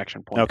Oh. your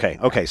action point.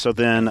 Okay. So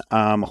then,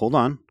 hold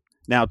on.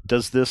 Now,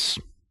 does this...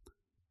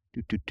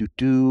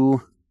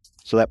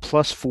 So that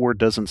 +4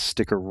 doesn't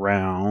stick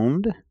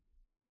around.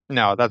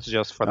 No, that's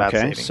just for that Okay,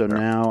 saving so throw.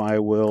 now I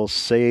will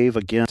save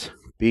against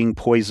being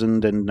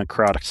poisoned and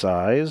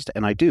necroticized,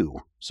 and I do.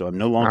 So I'm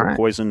no longer Alright.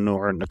 poisoned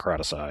nor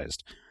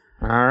necroticized.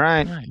 All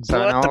right. Nice.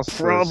 Seven But Owls the is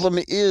problem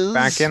is...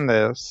 back in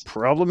this.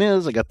 Problem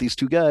is, I got these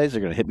 2 guys.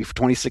 They're going to hit me for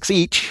 26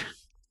 each,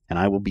 and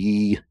I will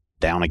be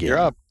down again. You're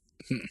up.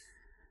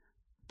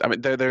 I mean,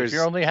 there's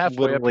you're only halfway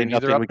up, literally you're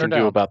neither nothing up we nor can do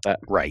down. about that.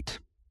 Right.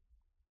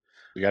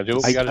 We gotta do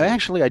what we gotta do.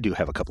 Actually, I do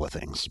have a couple of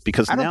things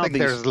because I don't now think these.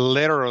 there's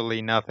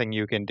literally nothing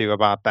you can do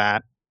about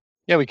that.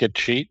 Yeah, we could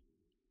cheat.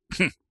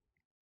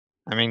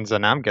 I mean,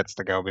 Zanam gets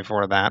to go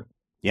before that.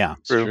 Yeah,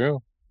 It's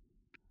true.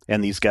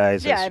 and these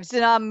guys. Yeah, if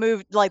Zanam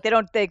moved, like they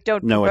don't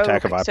No provoke,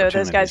 attack of so those guys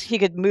opportunities. he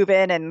could move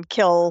in and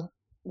kill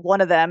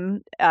one of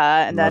them,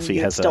 and Unless then he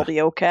you'd has still a-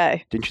 be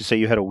okay. Didn't you say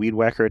you had a weed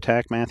whacker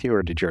attack, Matthew,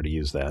 or did you already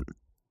use that?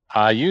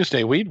 I used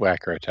a weed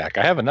whacker attack.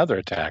 I have another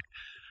attack.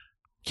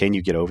 Can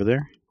you get over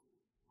there?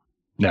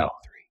 No.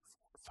 3,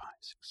 4, 5,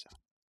 6, 7,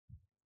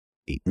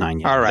 8, 9.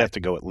 Yeah, All you'd right. have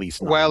to go at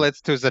least 9. Well, it's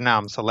to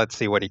Zanam, so let's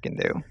see what he can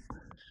do.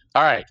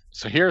 All right.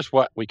 So here's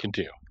what we can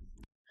do.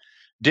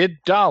 Did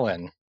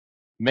Dalin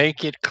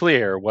make it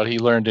clear what he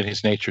learned in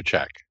his nature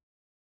check?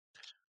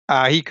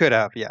 He could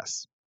have,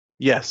 yes.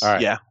 Yes. All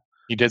right. Yeah.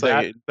 He did It's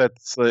that. like,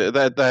 that's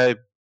that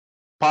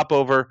pop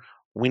over.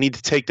 We need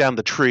to take down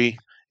the tree.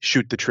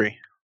 Shoot the tree.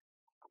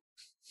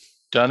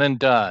 Done and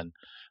done.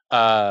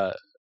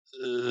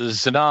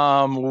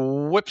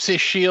 Zanam whips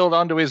his shield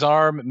onto his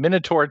arm.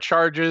 Minotaur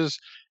charges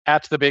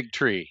at the big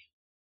tree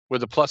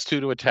with a +2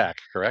 to attack,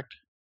 correct?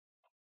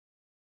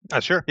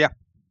 Sure, yeah.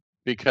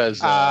 Because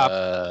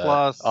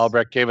plus-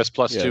 Albrecht gave us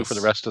 +2 for the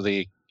Yes. rest of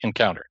the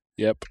encounter.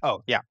 Yep.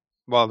 Oh, yeah.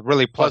 Well,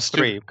 really Plus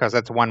two. +3, because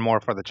that's one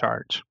more for the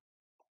charge.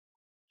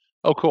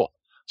 Oh, cool.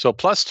 So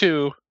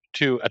 +2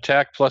 to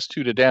attack,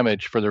 +2 to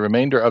damage for the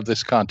remainder of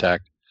this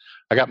contact.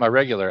 I got my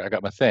regular. I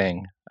got my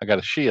thing. I got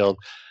a shield.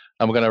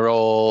 I'm going to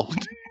roll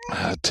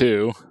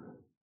 2.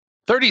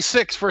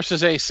 36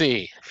 versus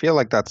AC. I feel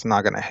like that's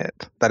not going to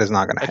hit. That is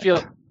not going to I hit.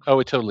 feel. Oh,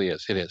 it totally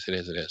is. It is.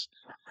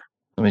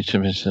 Let me.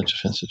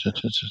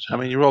 I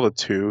mean, you rolled a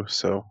 2,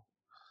 so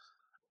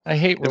I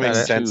hate it when makes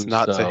I sense do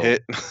not to so.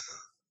 hit.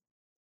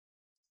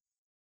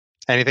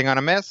 Anything on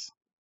a miss?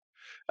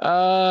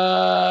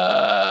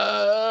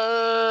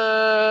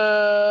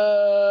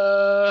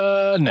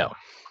 No.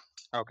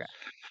 Okay.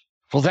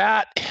 Well,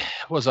 that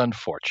was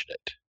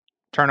unfortunate.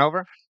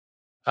 Turnover?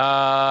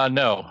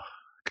 No,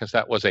 because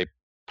that was a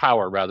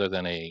power rather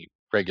than a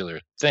regular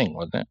thing,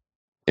 wasn't it?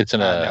 It's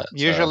an. No.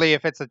 it's Usually,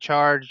 if it's a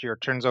charge, your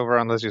turn's over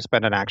unless you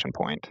spend an action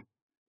point.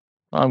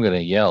 I'm going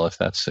to yell if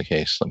that's the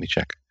case. Let me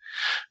check.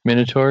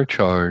 Minotaur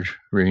charge,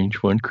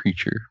 range 1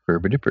 creature.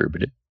 Burbida,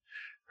 burbida.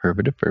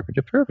 Burbida,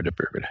 burbida, burbida,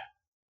 burbida.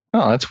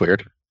 Oh, that's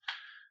weird.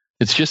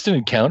 It's just an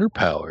encounter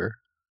power.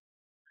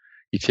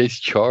 It says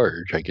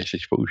charge. I guess I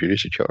suppose it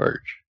is a charge.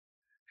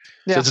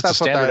 Yeah, Since it's a that's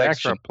what standard that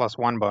extra action.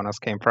 +1 bonus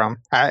came from.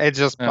 It's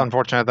just Yeah.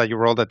 unfortunate that you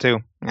rolled it too.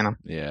 You know.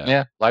 Yeah.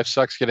 Yeah, life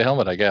sucks. Get a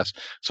helmet, I guess.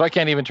 So I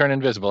can't even turn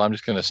invisible. I'm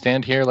just going to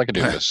stand here like a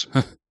doofus.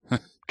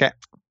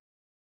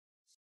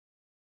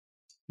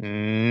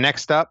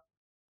 Next up,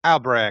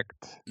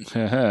 Albrecht.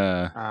 Save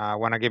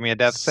Want to give me a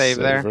death save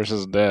there?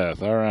 versus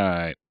death. All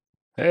right.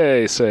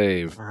 Hey,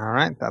 save. All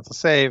right, that's a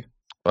save.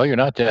 Well, you're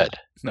not dead.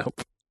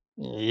 Nope.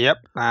 Yep,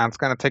 that's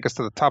going to take us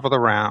to the top of the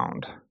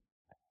round.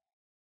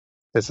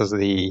 This is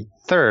the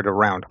third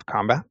round of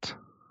combat,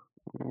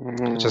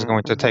 which is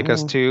going to take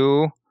us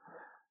to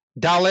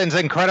Dalin's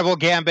incredible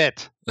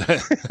gambit. All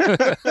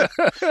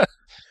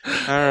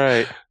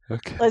right.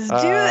 Okay. Let's do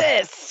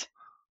this.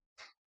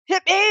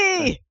 Hit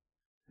me.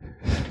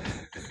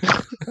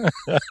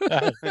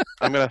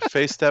 I'm gonna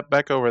face step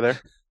back over there.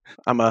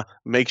 I'm gonna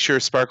make sure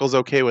Sparkle's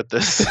okay with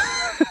this,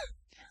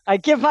 I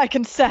give my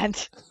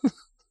consent.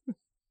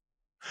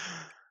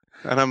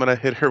 and I'm gonna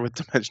hit her with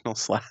Dimensional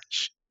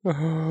Slash.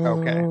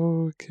 Okay.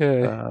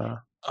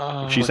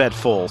 She's at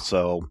full,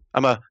 so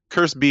I'm a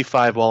curse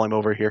B5 while I'm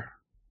over here.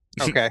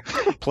 Okay.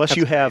 plus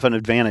you have an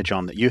advantage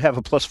on that. You have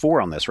a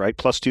 +4 on this, right?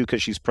 +2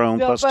 because she's prone.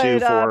 No,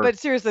 +2 for but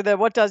seriously, though,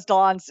 what does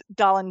Dalin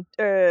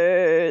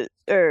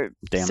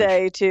damage.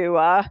 say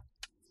to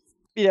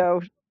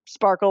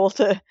Sparkle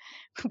to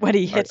when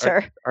he hits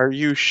her? Are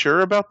you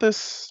sure about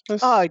this,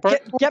 Miss Oh,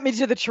 Sparkle? get me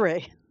to the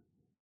tree.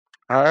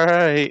 All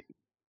right.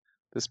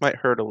 This might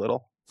hurt a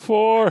little.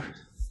 4.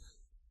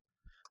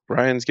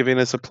 Ryan's giving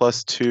us a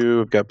 +2.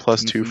 We've got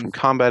 +2 from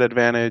combat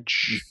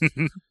advantage.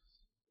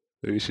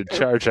 We should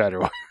charge at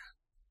her.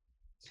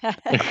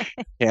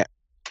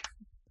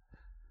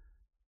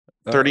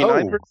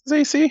 39 Oh. versus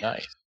AC.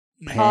 Nice.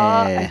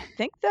 I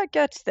think that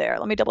gets there.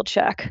 Let me double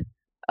check.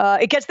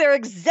 It gets there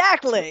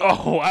exactly.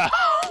 Oh, wow.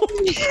 Come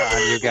on,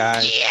 you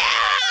guys.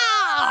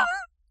 Yeah!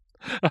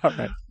 All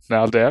right.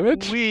 Now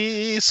damage?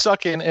 We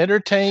suck in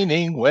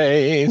entertaining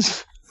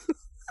ways.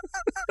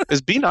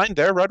 Is B9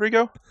 there,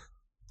 Rodrigo?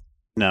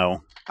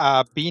 No.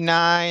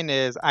 B9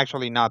 is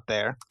actually not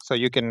there, so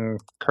you can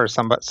curse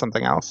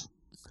something else.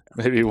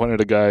 Maybe one of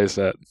the guys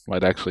that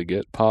might actually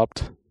get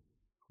popped.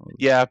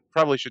 Yeah,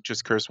 probably should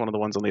just curse one of the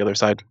ones on the other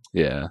side.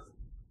 Yeah.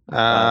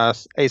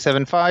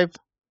 A75.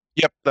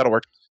 Yep, that'll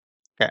work.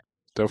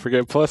 Don't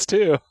forget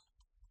 +2.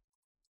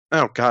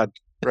 Oh, God.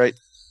 Right.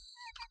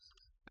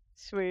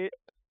 Sweet.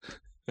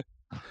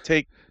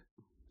 Take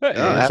Hey,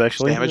 That's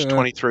actually- damage,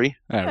 23.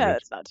 Yeah, average.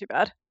 that's not too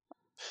bad.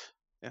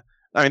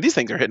 I mean, these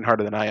things are hitting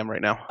harder than I am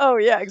right now. Oh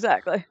yeah,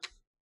 exactly.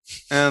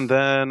 And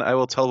then I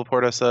will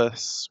teleport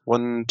us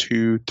 1,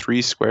 2,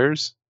 3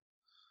 squares.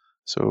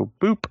 So,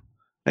 boop.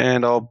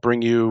 And I'll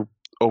bring you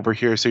over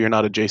here so you're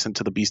not adjacent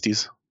to the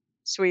beasties.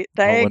 Sweet.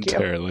 Thank you.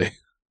 Momentarily.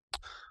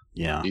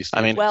 Yeah.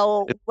 I mean,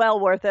 Well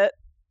worth it.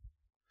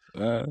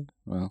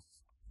 Well.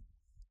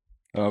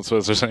 I don't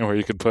suppose there's anywhere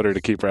you could put her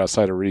to keep her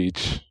outside of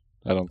reach.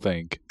 I don't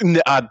think.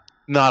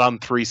 not on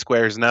 3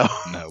 squares, no.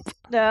 Nope.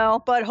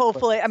 No, but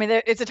hopefully, I mean,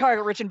 it's a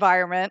target-rich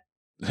environment.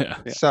 Yeah.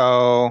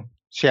 So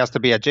she has to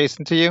be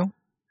adjacent to you.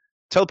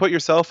 Teleport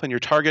yourself and your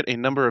target a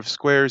number of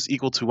squares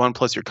equal to 1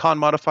 plus your con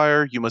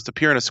modifier. You must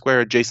appear in a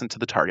square adjacent to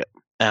the target.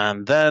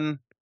 And then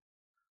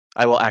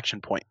I will action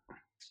point.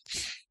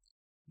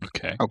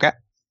 Okay. Okay.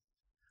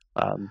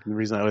 The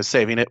reason I was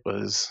saving it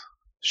was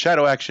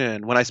shadow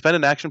action. When I spend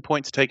an action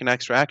point to take an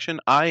extra action,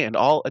 I and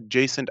all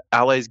adjacent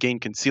allies gain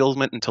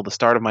concealment until the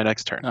start of my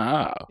next turn.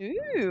 Oh.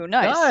 Ooh,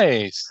 nice.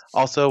 Nice.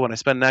 Also, when I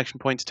spend an action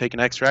point to take an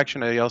extra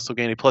action, I also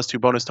gain a +2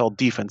 bonus to all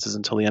defenses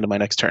until the end of my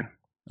next turn.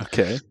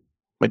 Okay.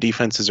 My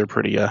defenses are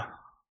pretty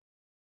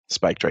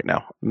spiked right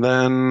now. And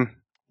then,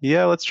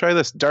 yeah, let's try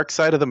this. Dark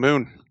Side of the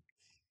Moon.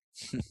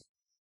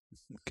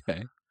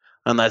 Okay.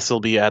 And this will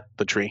be at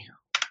the tree.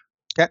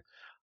 Okay.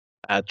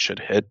 That should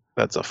hit.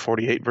 That's a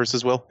 48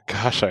 versus Will.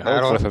 Gosh, I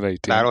That'll- hope with an 18.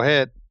 That'll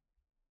hit.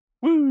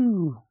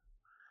 Woo!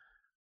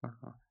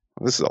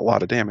 This is a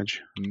lot of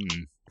damage.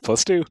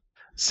 +2.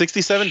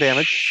 67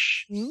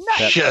 damage.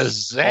 Nice.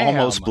 Shazam.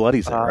 Almost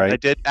bloodies it, I right?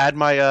 did add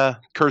my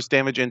curse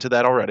damage into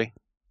that already.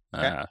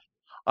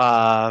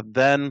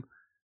 Then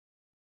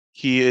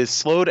he is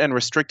slowed and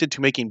restricted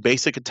to making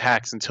basic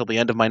attacks until the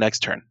end of my next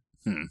turn.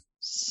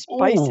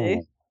 Spicy.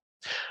 Ooh.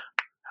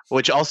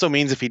 Which also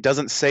means if he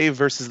doesn't save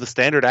versus the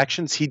standard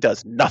actions, he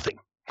does nothing.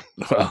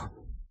 Well,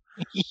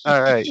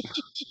 All right.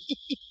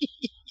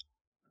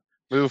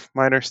 Move,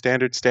 minor,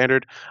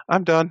 standard.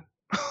 I'm done.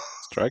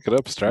 strike it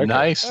up, strike it.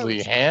 Nicely That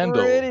was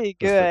handled. Pretty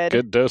Just a good.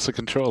 good dose of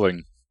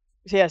controlling.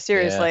 Yeah,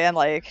 seriously, and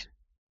like,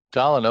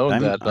 Dalin owned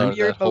I'm- that, I'm-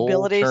 Weird that whole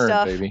mobility turn,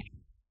 stuff. baby.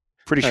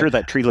 Pretty sure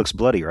that tree looks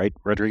bloody, right,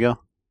 Rodrigo?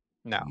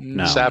 No.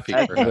 No. Sappy.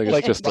 I think it's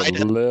Like, just right a at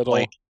the little.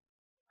 point.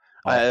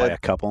 Off by a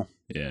couple.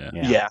 Yeah.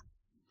 Yeah.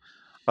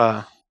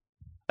 Yeah.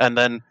 And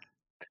then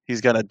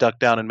he's gonna duck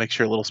down and make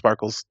sure little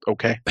Sparkle's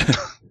okay.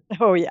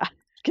 oh yeah,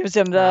 gives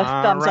him the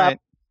thumbs Alright. up.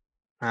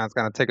 That's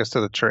going to take us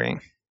to the tree.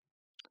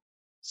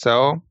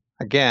 So,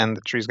 again,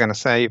 the tree's going to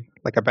save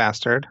like a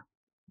bastard.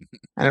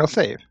 And it'll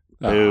save.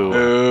 Boo.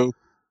 Oh.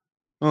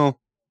 Well,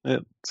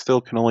 it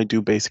still can only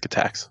do basic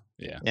attacks.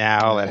 Yeah,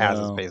 all it has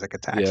is Well, basic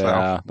attacks.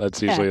 Yeah,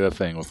 that's usually the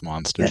thing with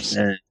monsters.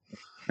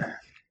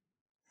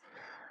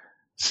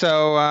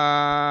 So,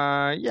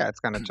 yeah,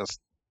 it's going to just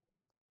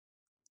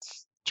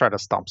try to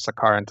stomp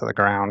Sakar into the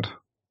ground.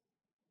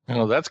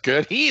 Oh, that's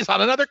good. He's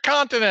on another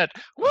continent.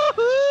 Woohoo!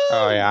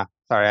 Oh, yeah.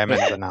 Sorry, I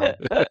meant the noun.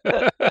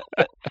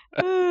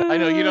 I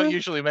know you don't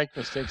usually make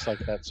mistakes like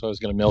that, so I was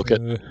going to milk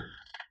it.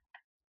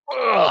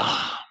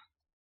 Ugh.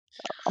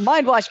 A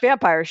mind wash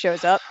vampire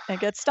shows up and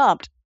gets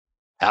stomped.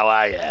 How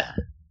are ya?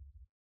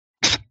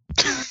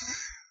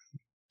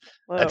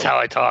 Whoa, That's how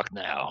I talk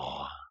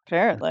now.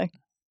 apparently.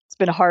 It's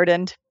been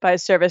hardened by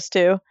his service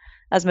to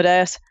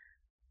Asmodeus.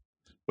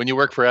 When you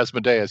work for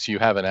Asmodeus, you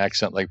have an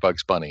accent like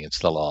Bugs Bunny. It's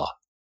the law.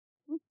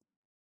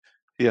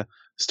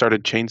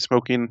 Started chain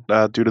smoking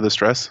due to the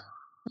stress.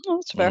 Oh,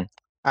 that's fair.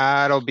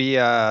 It'll be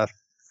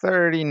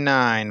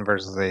 39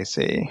 versus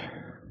AC.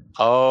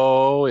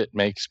 Oh, it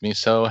makes me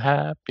so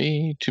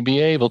happy to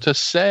be able to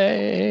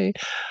say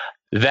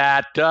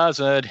that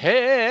doesn't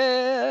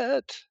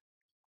hit.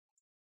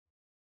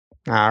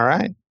 All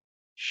right.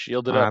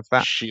 Shielded That's up,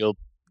 that. shield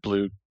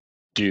blue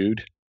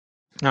dude.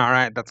 All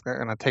right. That's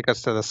going to take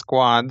us to the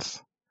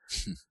squads.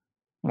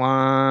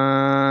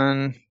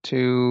 1,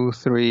 2,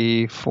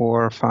 3,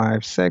 4,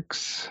 5,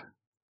 6.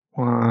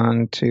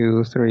 1,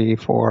 2, 3,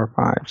 4,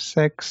 5,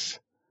 6.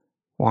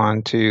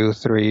 1, 2,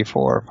 3,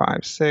 4,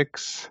 5,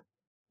 6.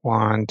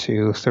 1,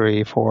 2,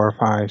 3, 4,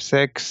 5,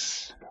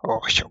 6. Oh,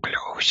 so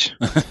close.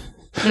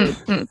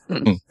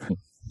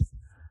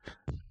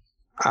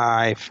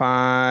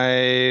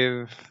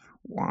 I5.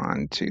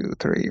 1, 2,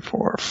 3,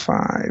 4,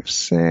 5,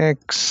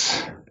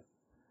 6.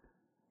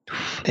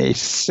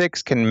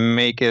 A6 can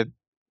make it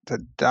to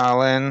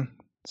Dalin.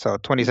 So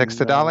 26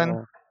 to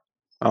Dalin.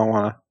 I don't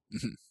want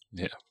to.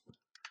 Yeah.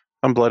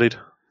 I'm bloodied.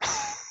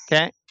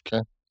 Okay.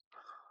 Okay.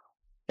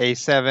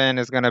 A7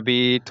 is going to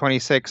be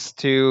 26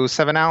 to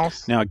 7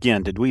 owls. Now,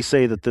 again, did we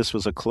say that this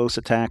was a close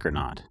attack or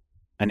not?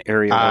 An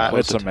area or close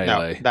It's a attack?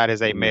 melee. No, that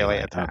is a melee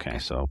attack. Okay,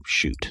 so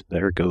shoot.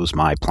 There goes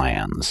my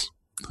plans.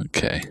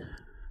 Okay.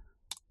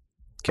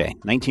 Okay,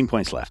 19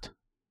 points left.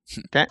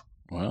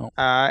 Well,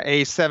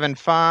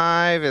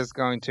 A7-5 is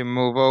going to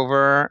move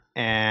over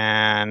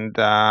and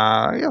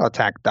he'll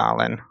attack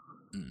Dalin.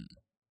 Mm.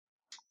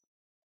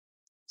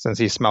 Since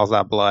he smells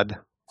that blood.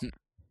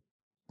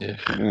 Yeah,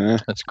 Eh,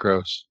 that's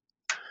gross.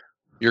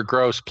 You're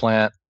gross,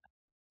 plant.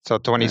 So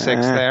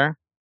 26 Eh. there.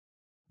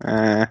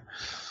 eh.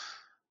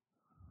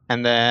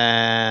 And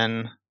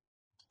then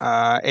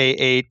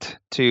A8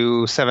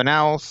 to 7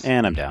 owls.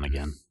 And I'm down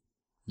again.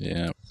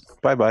 yeah.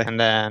 Bye-bye. And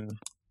then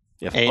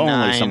If A9.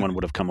 only someone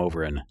would have come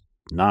over and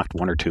knocked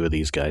one or two of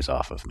these guys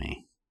off of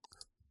me.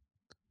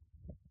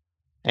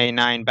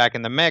 A9 back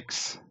in the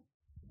mix.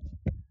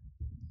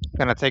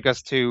 Gonna take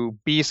us to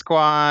B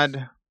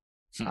squad.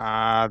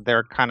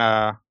 They're kind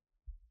of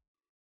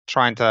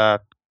trying to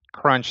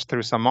crunch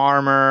through some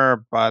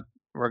armor, but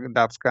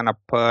that's gonna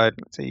put,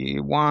 let's see,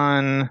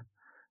 1,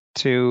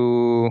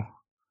 2,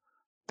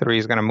 3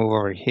 is gonna move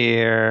over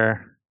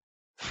here.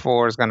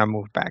 4 is gonna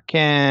move back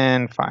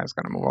in. 5 is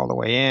gonna move all the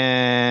way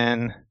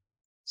in.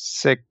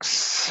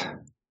 6,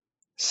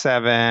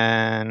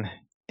 7,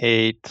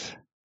 8,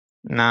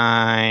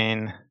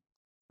 9,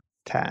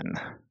 10.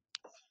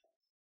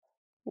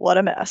 What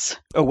a mess.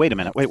 Oh, wait a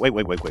minute. Wait.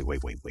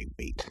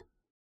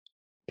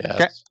 Yes.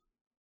 Okay.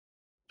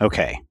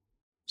 Okay.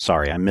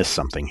 Sorry, I missed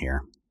something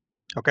here.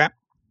 Okay.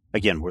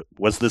 Again,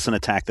 was this an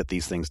attack that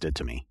these things did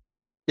to me?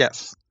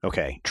 Yes.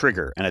 Okay.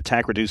 Trigger. An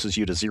attack reduces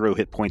you to 0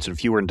 hit points and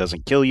fewer and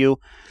doesn't kill you.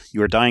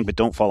 You are dying but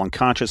don't fall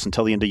unconscious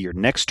until the end of your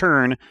next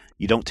turn.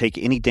 You don't take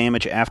any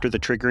damage after the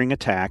triggering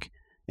attack,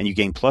 and you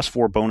gain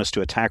 +4 bonus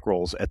to attack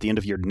rolls. At the end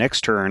of your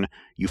next turn,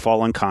 you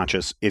fall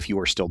unconscious if you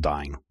are still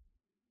dying.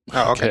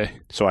 Oh, okay.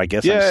 So I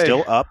guess Yay. I'm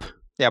still up.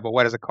 Yeah, but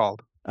what is it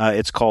called?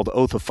 It's called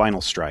Oath of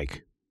Final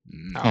Strike.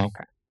 Oh,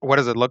 okay. What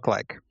does it look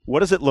like? What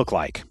does it look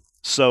like?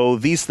 So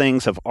these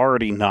things have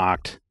already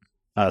knocked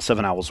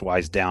Seven Owls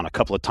Wise down a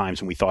couple of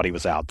times when we thought he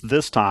was out.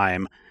 This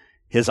time,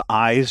 his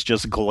eyes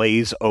just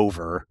glaze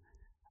over,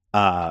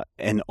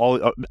 and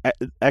all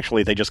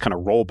actually they just kind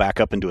of roll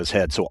back up into his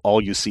head. So all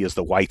you see is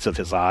the whites of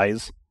his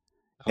eyes,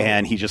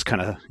 and he's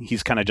kind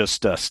of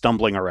just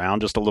stumbling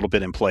around just a little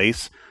bit in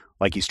place,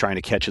 like he's trying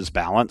to catch his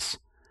balance,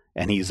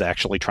 and he's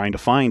actually trying to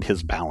find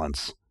his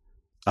balance,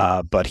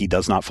 but he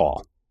does not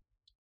fall.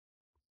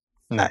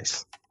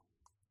 Nice.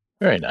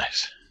 Very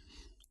nice.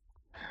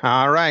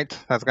 All right.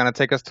 That's going to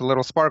take us to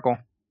Little Sparkle.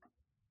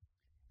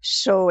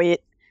 So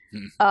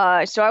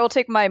I will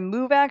take my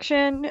move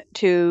action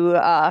to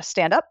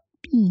stand up.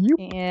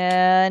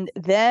 And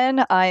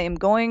then I am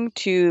going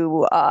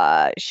to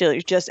she'll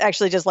just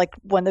like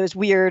one of those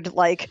weird,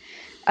 like,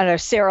 I don't know,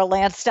 Sarah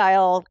Lance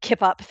style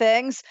kip up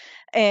things,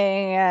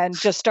 and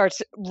just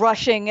starts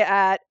rushing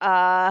at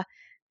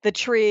the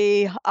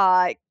tree,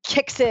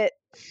 kicks it,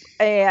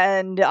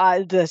 and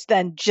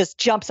then just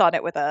jumps on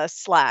it with a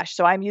slash.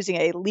 So I'm using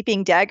a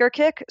leaping dagger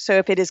kick. So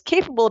if it is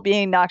capable of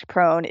being knocked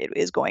prone, it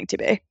is going to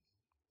be.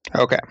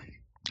 Okay.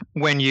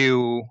 When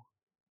you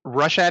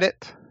rush at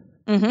it,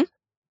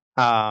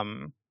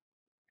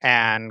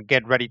 and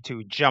get ready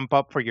to jump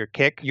up for your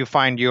kick, you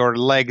find your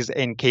legs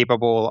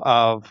incapable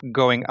of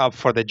going up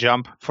for the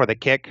jump for the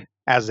kick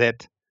as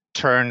it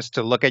turns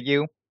to look at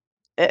you.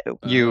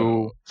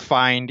 You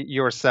find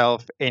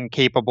yourself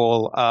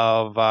incapable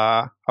of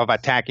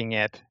attacking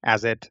it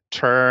as it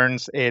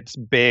turns its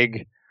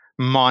big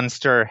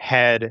monster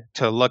head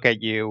to look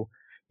at you.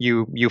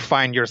 You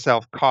find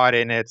yourself caught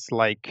in its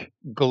like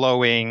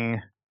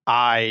glowing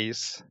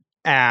eyes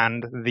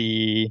and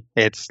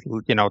its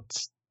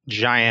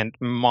giant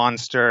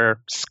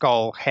monster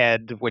skull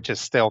head, which is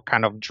still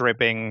kind of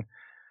dripping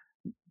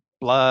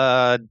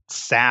blood,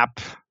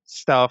 sap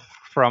stuff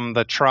from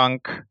the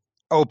trunk,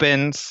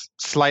 opens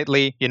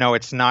slightly.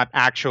 It's not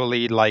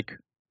actually like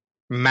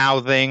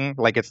mouthing,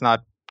 like it's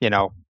not,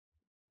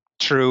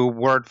 true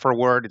word for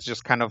word. It's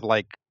just kind of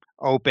like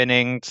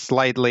opening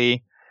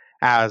slightly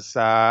as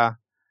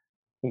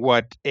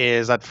what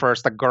is at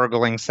first a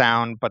gurgling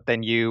sound, but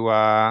then you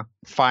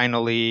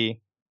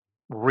finally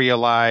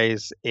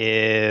realize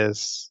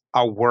is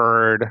a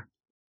word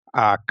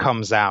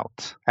comes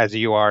out as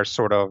you are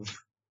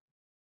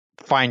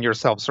find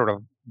yourself sort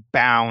of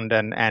bound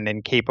and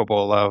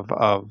incapable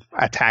of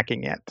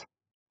attacking it.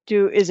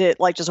 Is it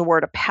like just a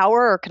word of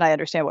power, or can I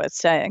understand what it's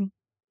saying?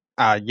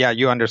 Yeah,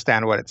 you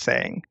understand what it's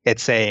saying.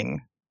 It's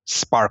saying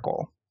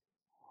sparkle.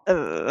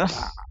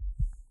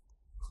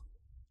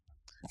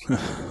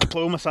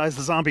 Diplomatize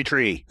the zombie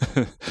tree.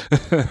 This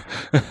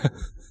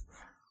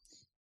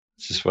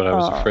is what I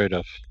was afraid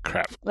of.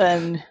 Crap.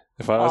 Then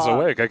If I was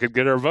awake, I could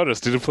get her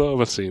bonus to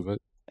diplomacy, but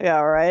yeah,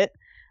 right.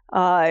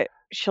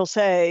 She'll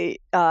say,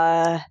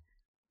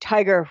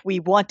 Tiger,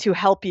 we want to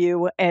help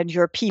you and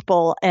your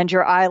people and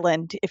your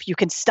island. If you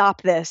can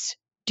stop this,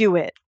 do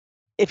it.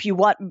 If you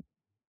want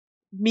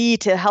me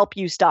to help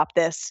you stop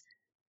this,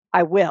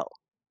 I will.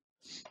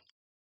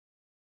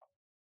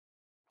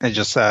 It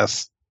just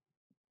says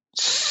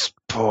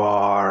sparkle.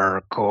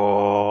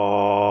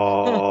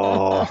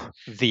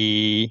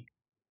 The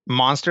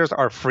monsters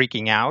are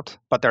freaking out,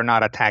 but they're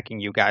not attacking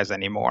you guys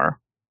anymore.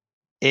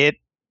 It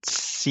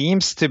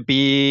seems to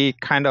be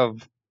kind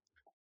of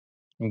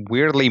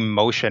weirdly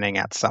motioning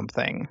at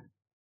something.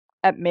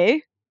 At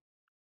me?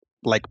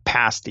 Like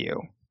past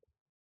you.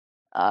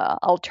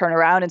 I'll turn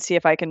around and see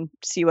if I can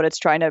see what it's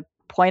trying to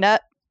point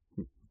at.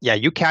 Yeah,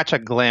 you catch a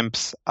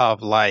glimpse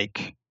of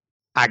like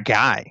a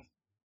guy,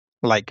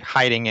 like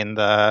hiding in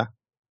the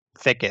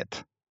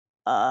thicket.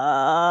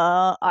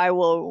 I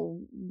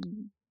will.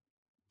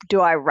 Do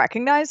I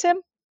recognize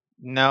him?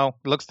 No,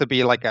 looks to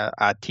be like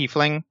a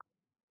tiefling.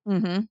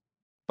 Mm-hmm.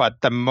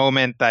 But the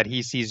moment that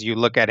he sees you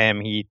look at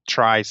him, he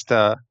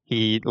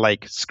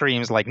like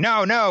screams like,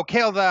 no,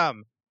 kill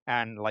them.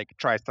 And like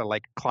tries to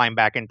like climb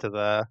back into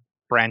the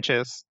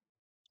branches.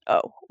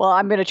 Oh, well,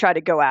 I'm going to try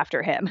to go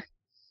after him.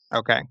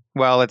 Okay.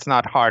 Well, it's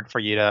not hard for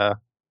you to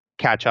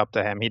catch up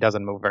to him. He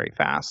doesn't move very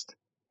fast.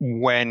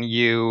 When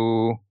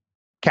you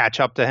catch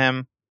up to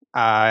him,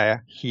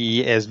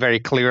 he is very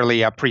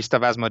clearly a priest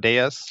of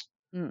Asmodeus,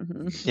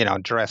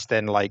 dressed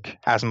in like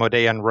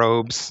Asmodean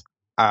robes.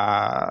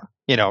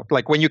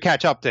 Like when you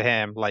catch up to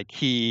him, like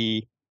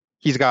he's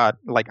got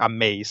like a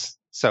mace.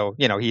 So,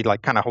 he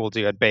like kind of holds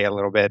you at bay a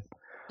little bit.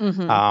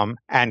 Mm-hmm.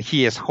 And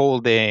he is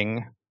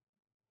holding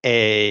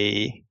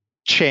a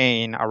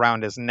chain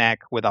around his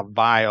neck with a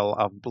vial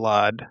of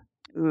blood.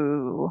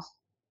 Ooh.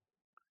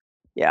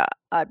 Yeah,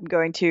 I'm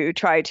going to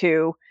try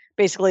to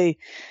basically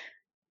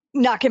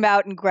knock him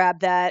out and grab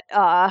that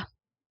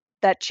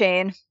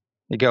chain.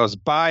 He goes,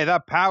 by the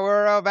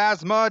power of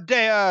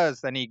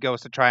Asmodeus! And he goes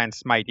to try and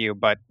smite you,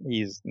 but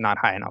he's not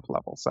high enough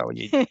level, so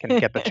you can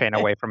get the chain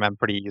away from him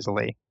pretty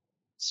easily.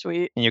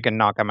 Sweet. And you can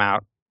knock him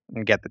out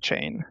and get the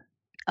chain.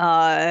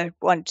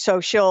 So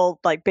she'll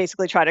like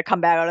basically try to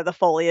come back out of the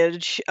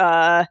foliage.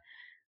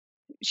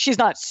 She's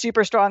not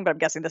super strong, but I'm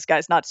guessing this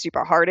guy's not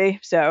super hardy.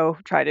 So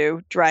try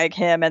to drag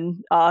him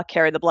and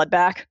carry the blood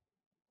back.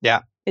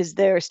 Yeah. Is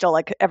there still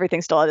like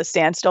everything still at a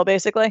standstill,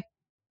 basically?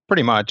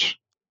 Pretty much.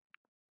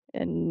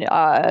 And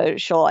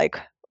she'll like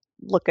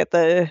look at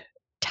the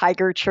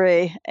tiger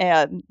tree,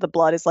 and the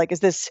blood is like, is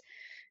this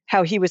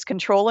how he was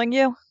controlling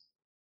you?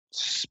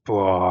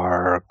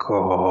 Sparkle.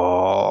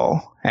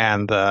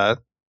 And the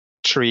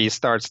tree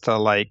starts to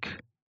like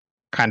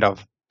kind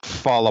of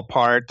fall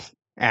apart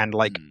and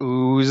like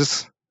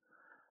ooze,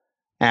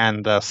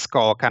 and the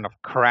skull kind of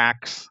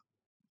cracks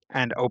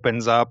and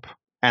opens up,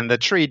 and the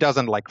tree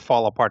doesn't like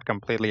fall apart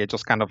completely. It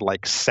just kind of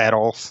like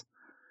settles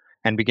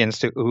and begins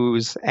to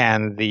ooze,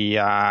 and the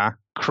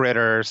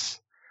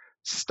critters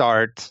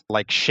start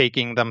like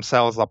shaking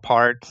themselves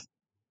apart.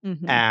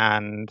 Mm-hmm.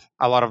 And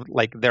a lot of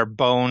like their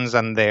bones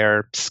and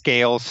their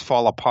scales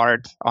fall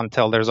apart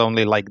until there's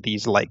only like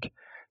these like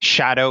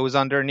shadows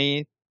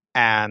underneath,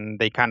 and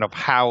they kind of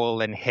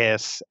howl and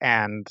hiss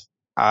and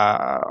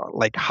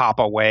like hop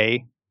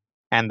away,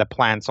 and the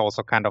plants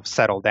also kind of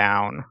settle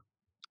down,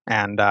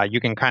 and you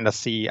can kind of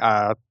see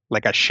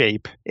like a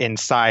shape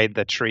inside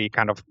the tree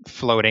kind of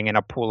floating in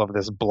a pool of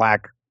this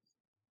black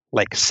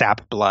like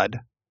sap blood.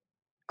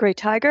 Great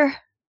tiger?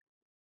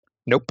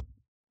 Nope.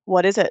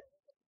 What is it?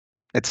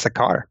 It's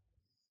Sakaar.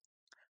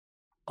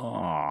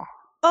 oh,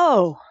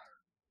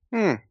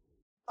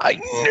 I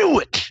knew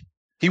it!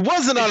 He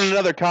wasn't on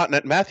another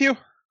continent, Matthew.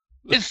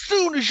 As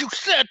soon as you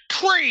said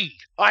tree,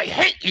 I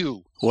hate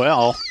you.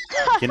 Well,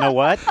 you know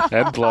what?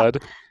 and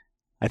blood.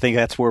 I think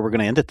that's where we're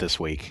going to end it this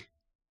week.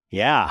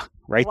 Yeah,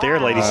 right there,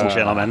 Wow. ladies and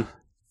gentlemen.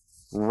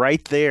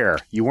 right there.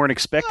 You weren't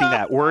expecting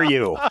that, were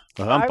you?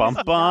 Bum, bum,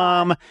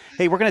 bum.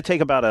 Hey, we're going to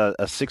take about a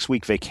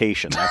 6-week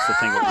vacation. That's the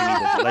thing that we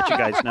need to let you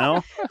guys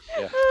know.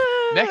 Yeah.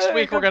 Next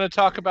week, we're going to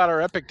talk about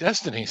our epic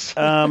destinies.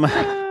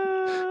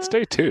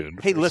 Stay tuned.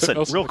 Hey, listen,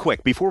 real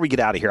quick, before we get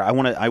out of here, I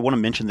want to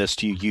mention this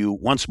to you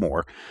once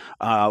more.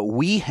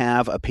 We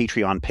have a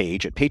Patreon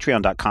page at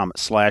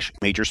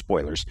patreon.com/Major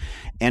Spoilers,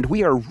 and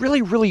we are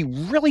really, really,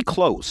 really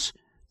close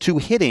to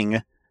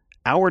hitting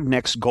our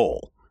next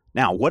goal.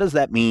 Now, what does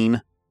that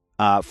mean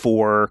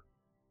for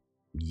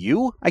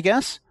you, I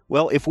guess?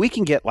 Well, if we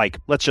can get, like,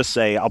 let's just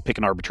say, I'll pick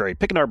an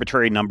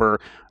arbitrary number.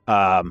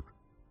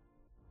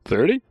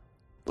 30?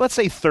 Let's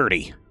say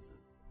 30.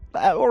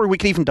 Or we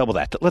could even double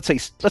that. Let's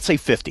say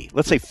 50.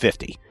 Let's say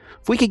 50.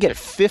 If we could get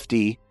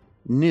 50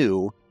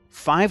 new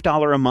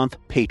 $5 a month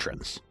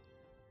patrons,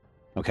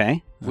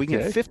 okay? If we can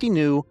get 50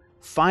 new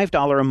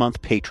 $5 a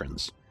month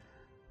patrons,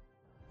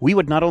 we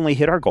would not only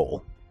hit our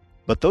goal,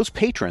 but those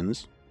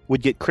patrons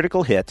would get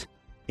Critical Hit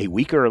a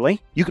week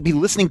early. You could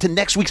listen to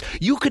next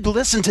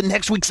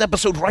week's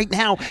episode right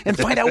now and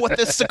find out what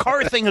this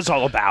Sakaar thing is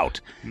all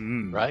about.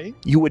 Right?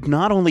 You would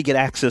not only get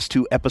access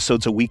to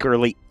episodes a week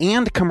early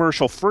and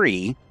commercial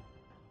free,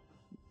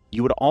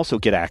 you would also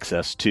get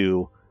access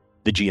to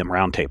the GM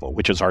Roundtable,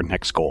 which is our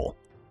next goal,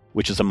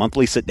 which is a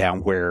monthly sit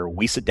down where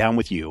we sit down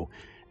with you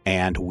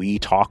and we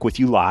talk with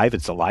you live.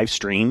 It's a live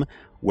stream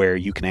where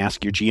you can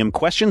ask your GM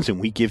questions and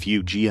we give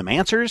you GM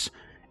answers.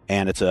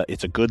 And it's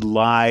a good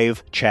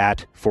live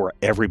chat for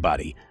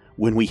everybody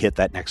when we hit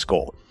that next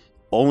goal.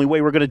 Only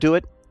way we're going to do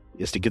it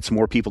is to get some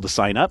more people to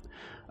sign up.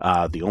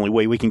 The only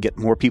way we can get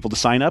more people to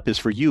sign up is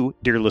for you,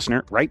 dear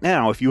listener, right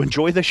now. If you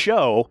enjoy the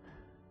show,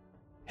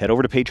 head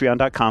over to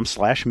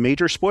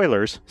patreon.com/Major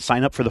Spoilers.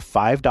 Sign up for the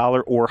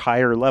 $5 or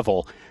higher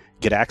level.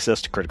 Get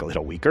access to Critical Hit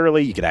a week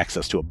early. You get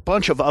access to a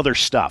bunch of other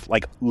stuff,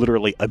 like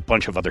literally a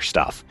bunch of other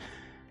stuff.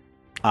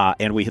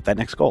 And we hit that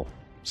next goal.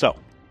 So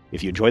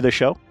if you enjoy the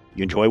show,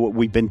 you enjoy what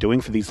we've been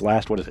doing for these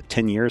last,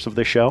 10 years of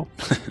this show,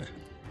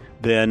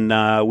 then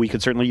we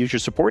could certainly use your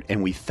support,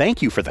 and we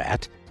thank you for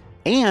that.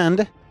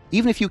 And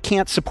even if you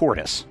can't support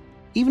us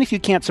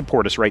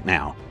right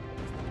now,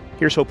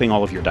 here's hoping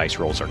all of your dice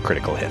rolls are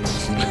critical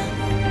hits.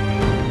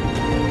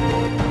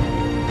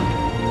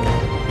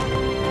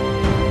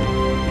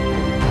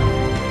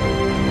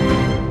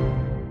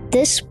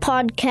 This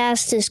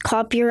podcast is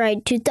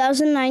copyright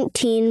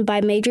 2019 by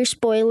Major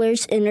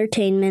Spoilers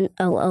Entertainment,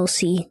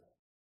 LLC.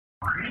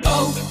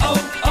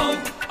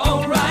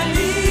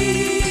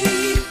 O'Reilly!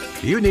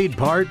 You need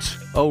parts?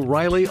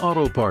 O'Reilly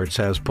Auto Parts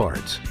has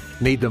parts.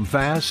 Need them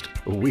fast?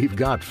 We've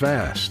got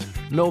fast.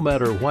 No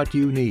matter what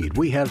you need,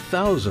 we have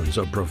thousands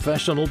of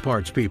professional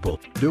parts people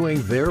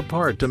doing their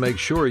part to make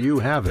sure you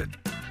have it.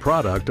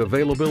 Product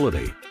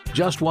availability.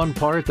 Just one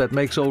part that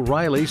makes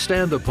O'Reilly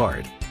stand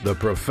apart. The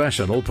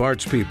professional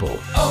parts people.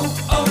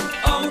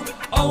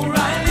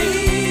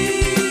 O'Reilly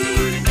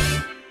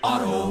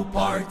Auto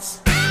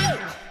Parts.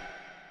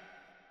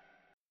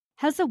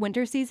 Has the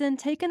winter season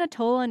taken a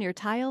toll on your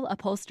tile,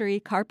 upholstery,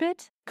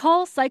 carpet?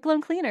 Call Cyclone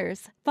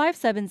Cleaners,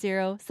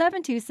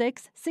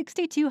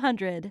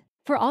 570-726-6200.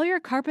 For all your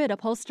carpet,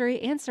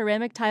 upholstery, and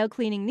ceramic tile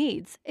cleaning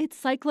needs, it's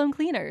Cyclone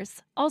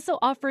Cleaners, also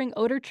offering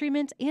odor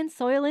treatment and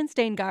soil and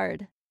stain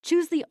guard.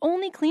 Choose the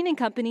only cleaning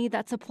company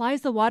that supplies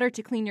the water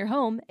to clean your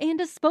home and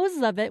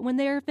disposes of it when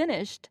they are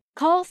finished.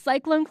 Call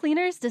Cyclone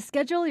Cleaners to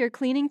schedule your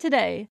cleaning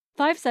today,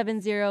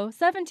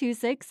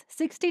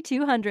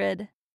 570-726-6200.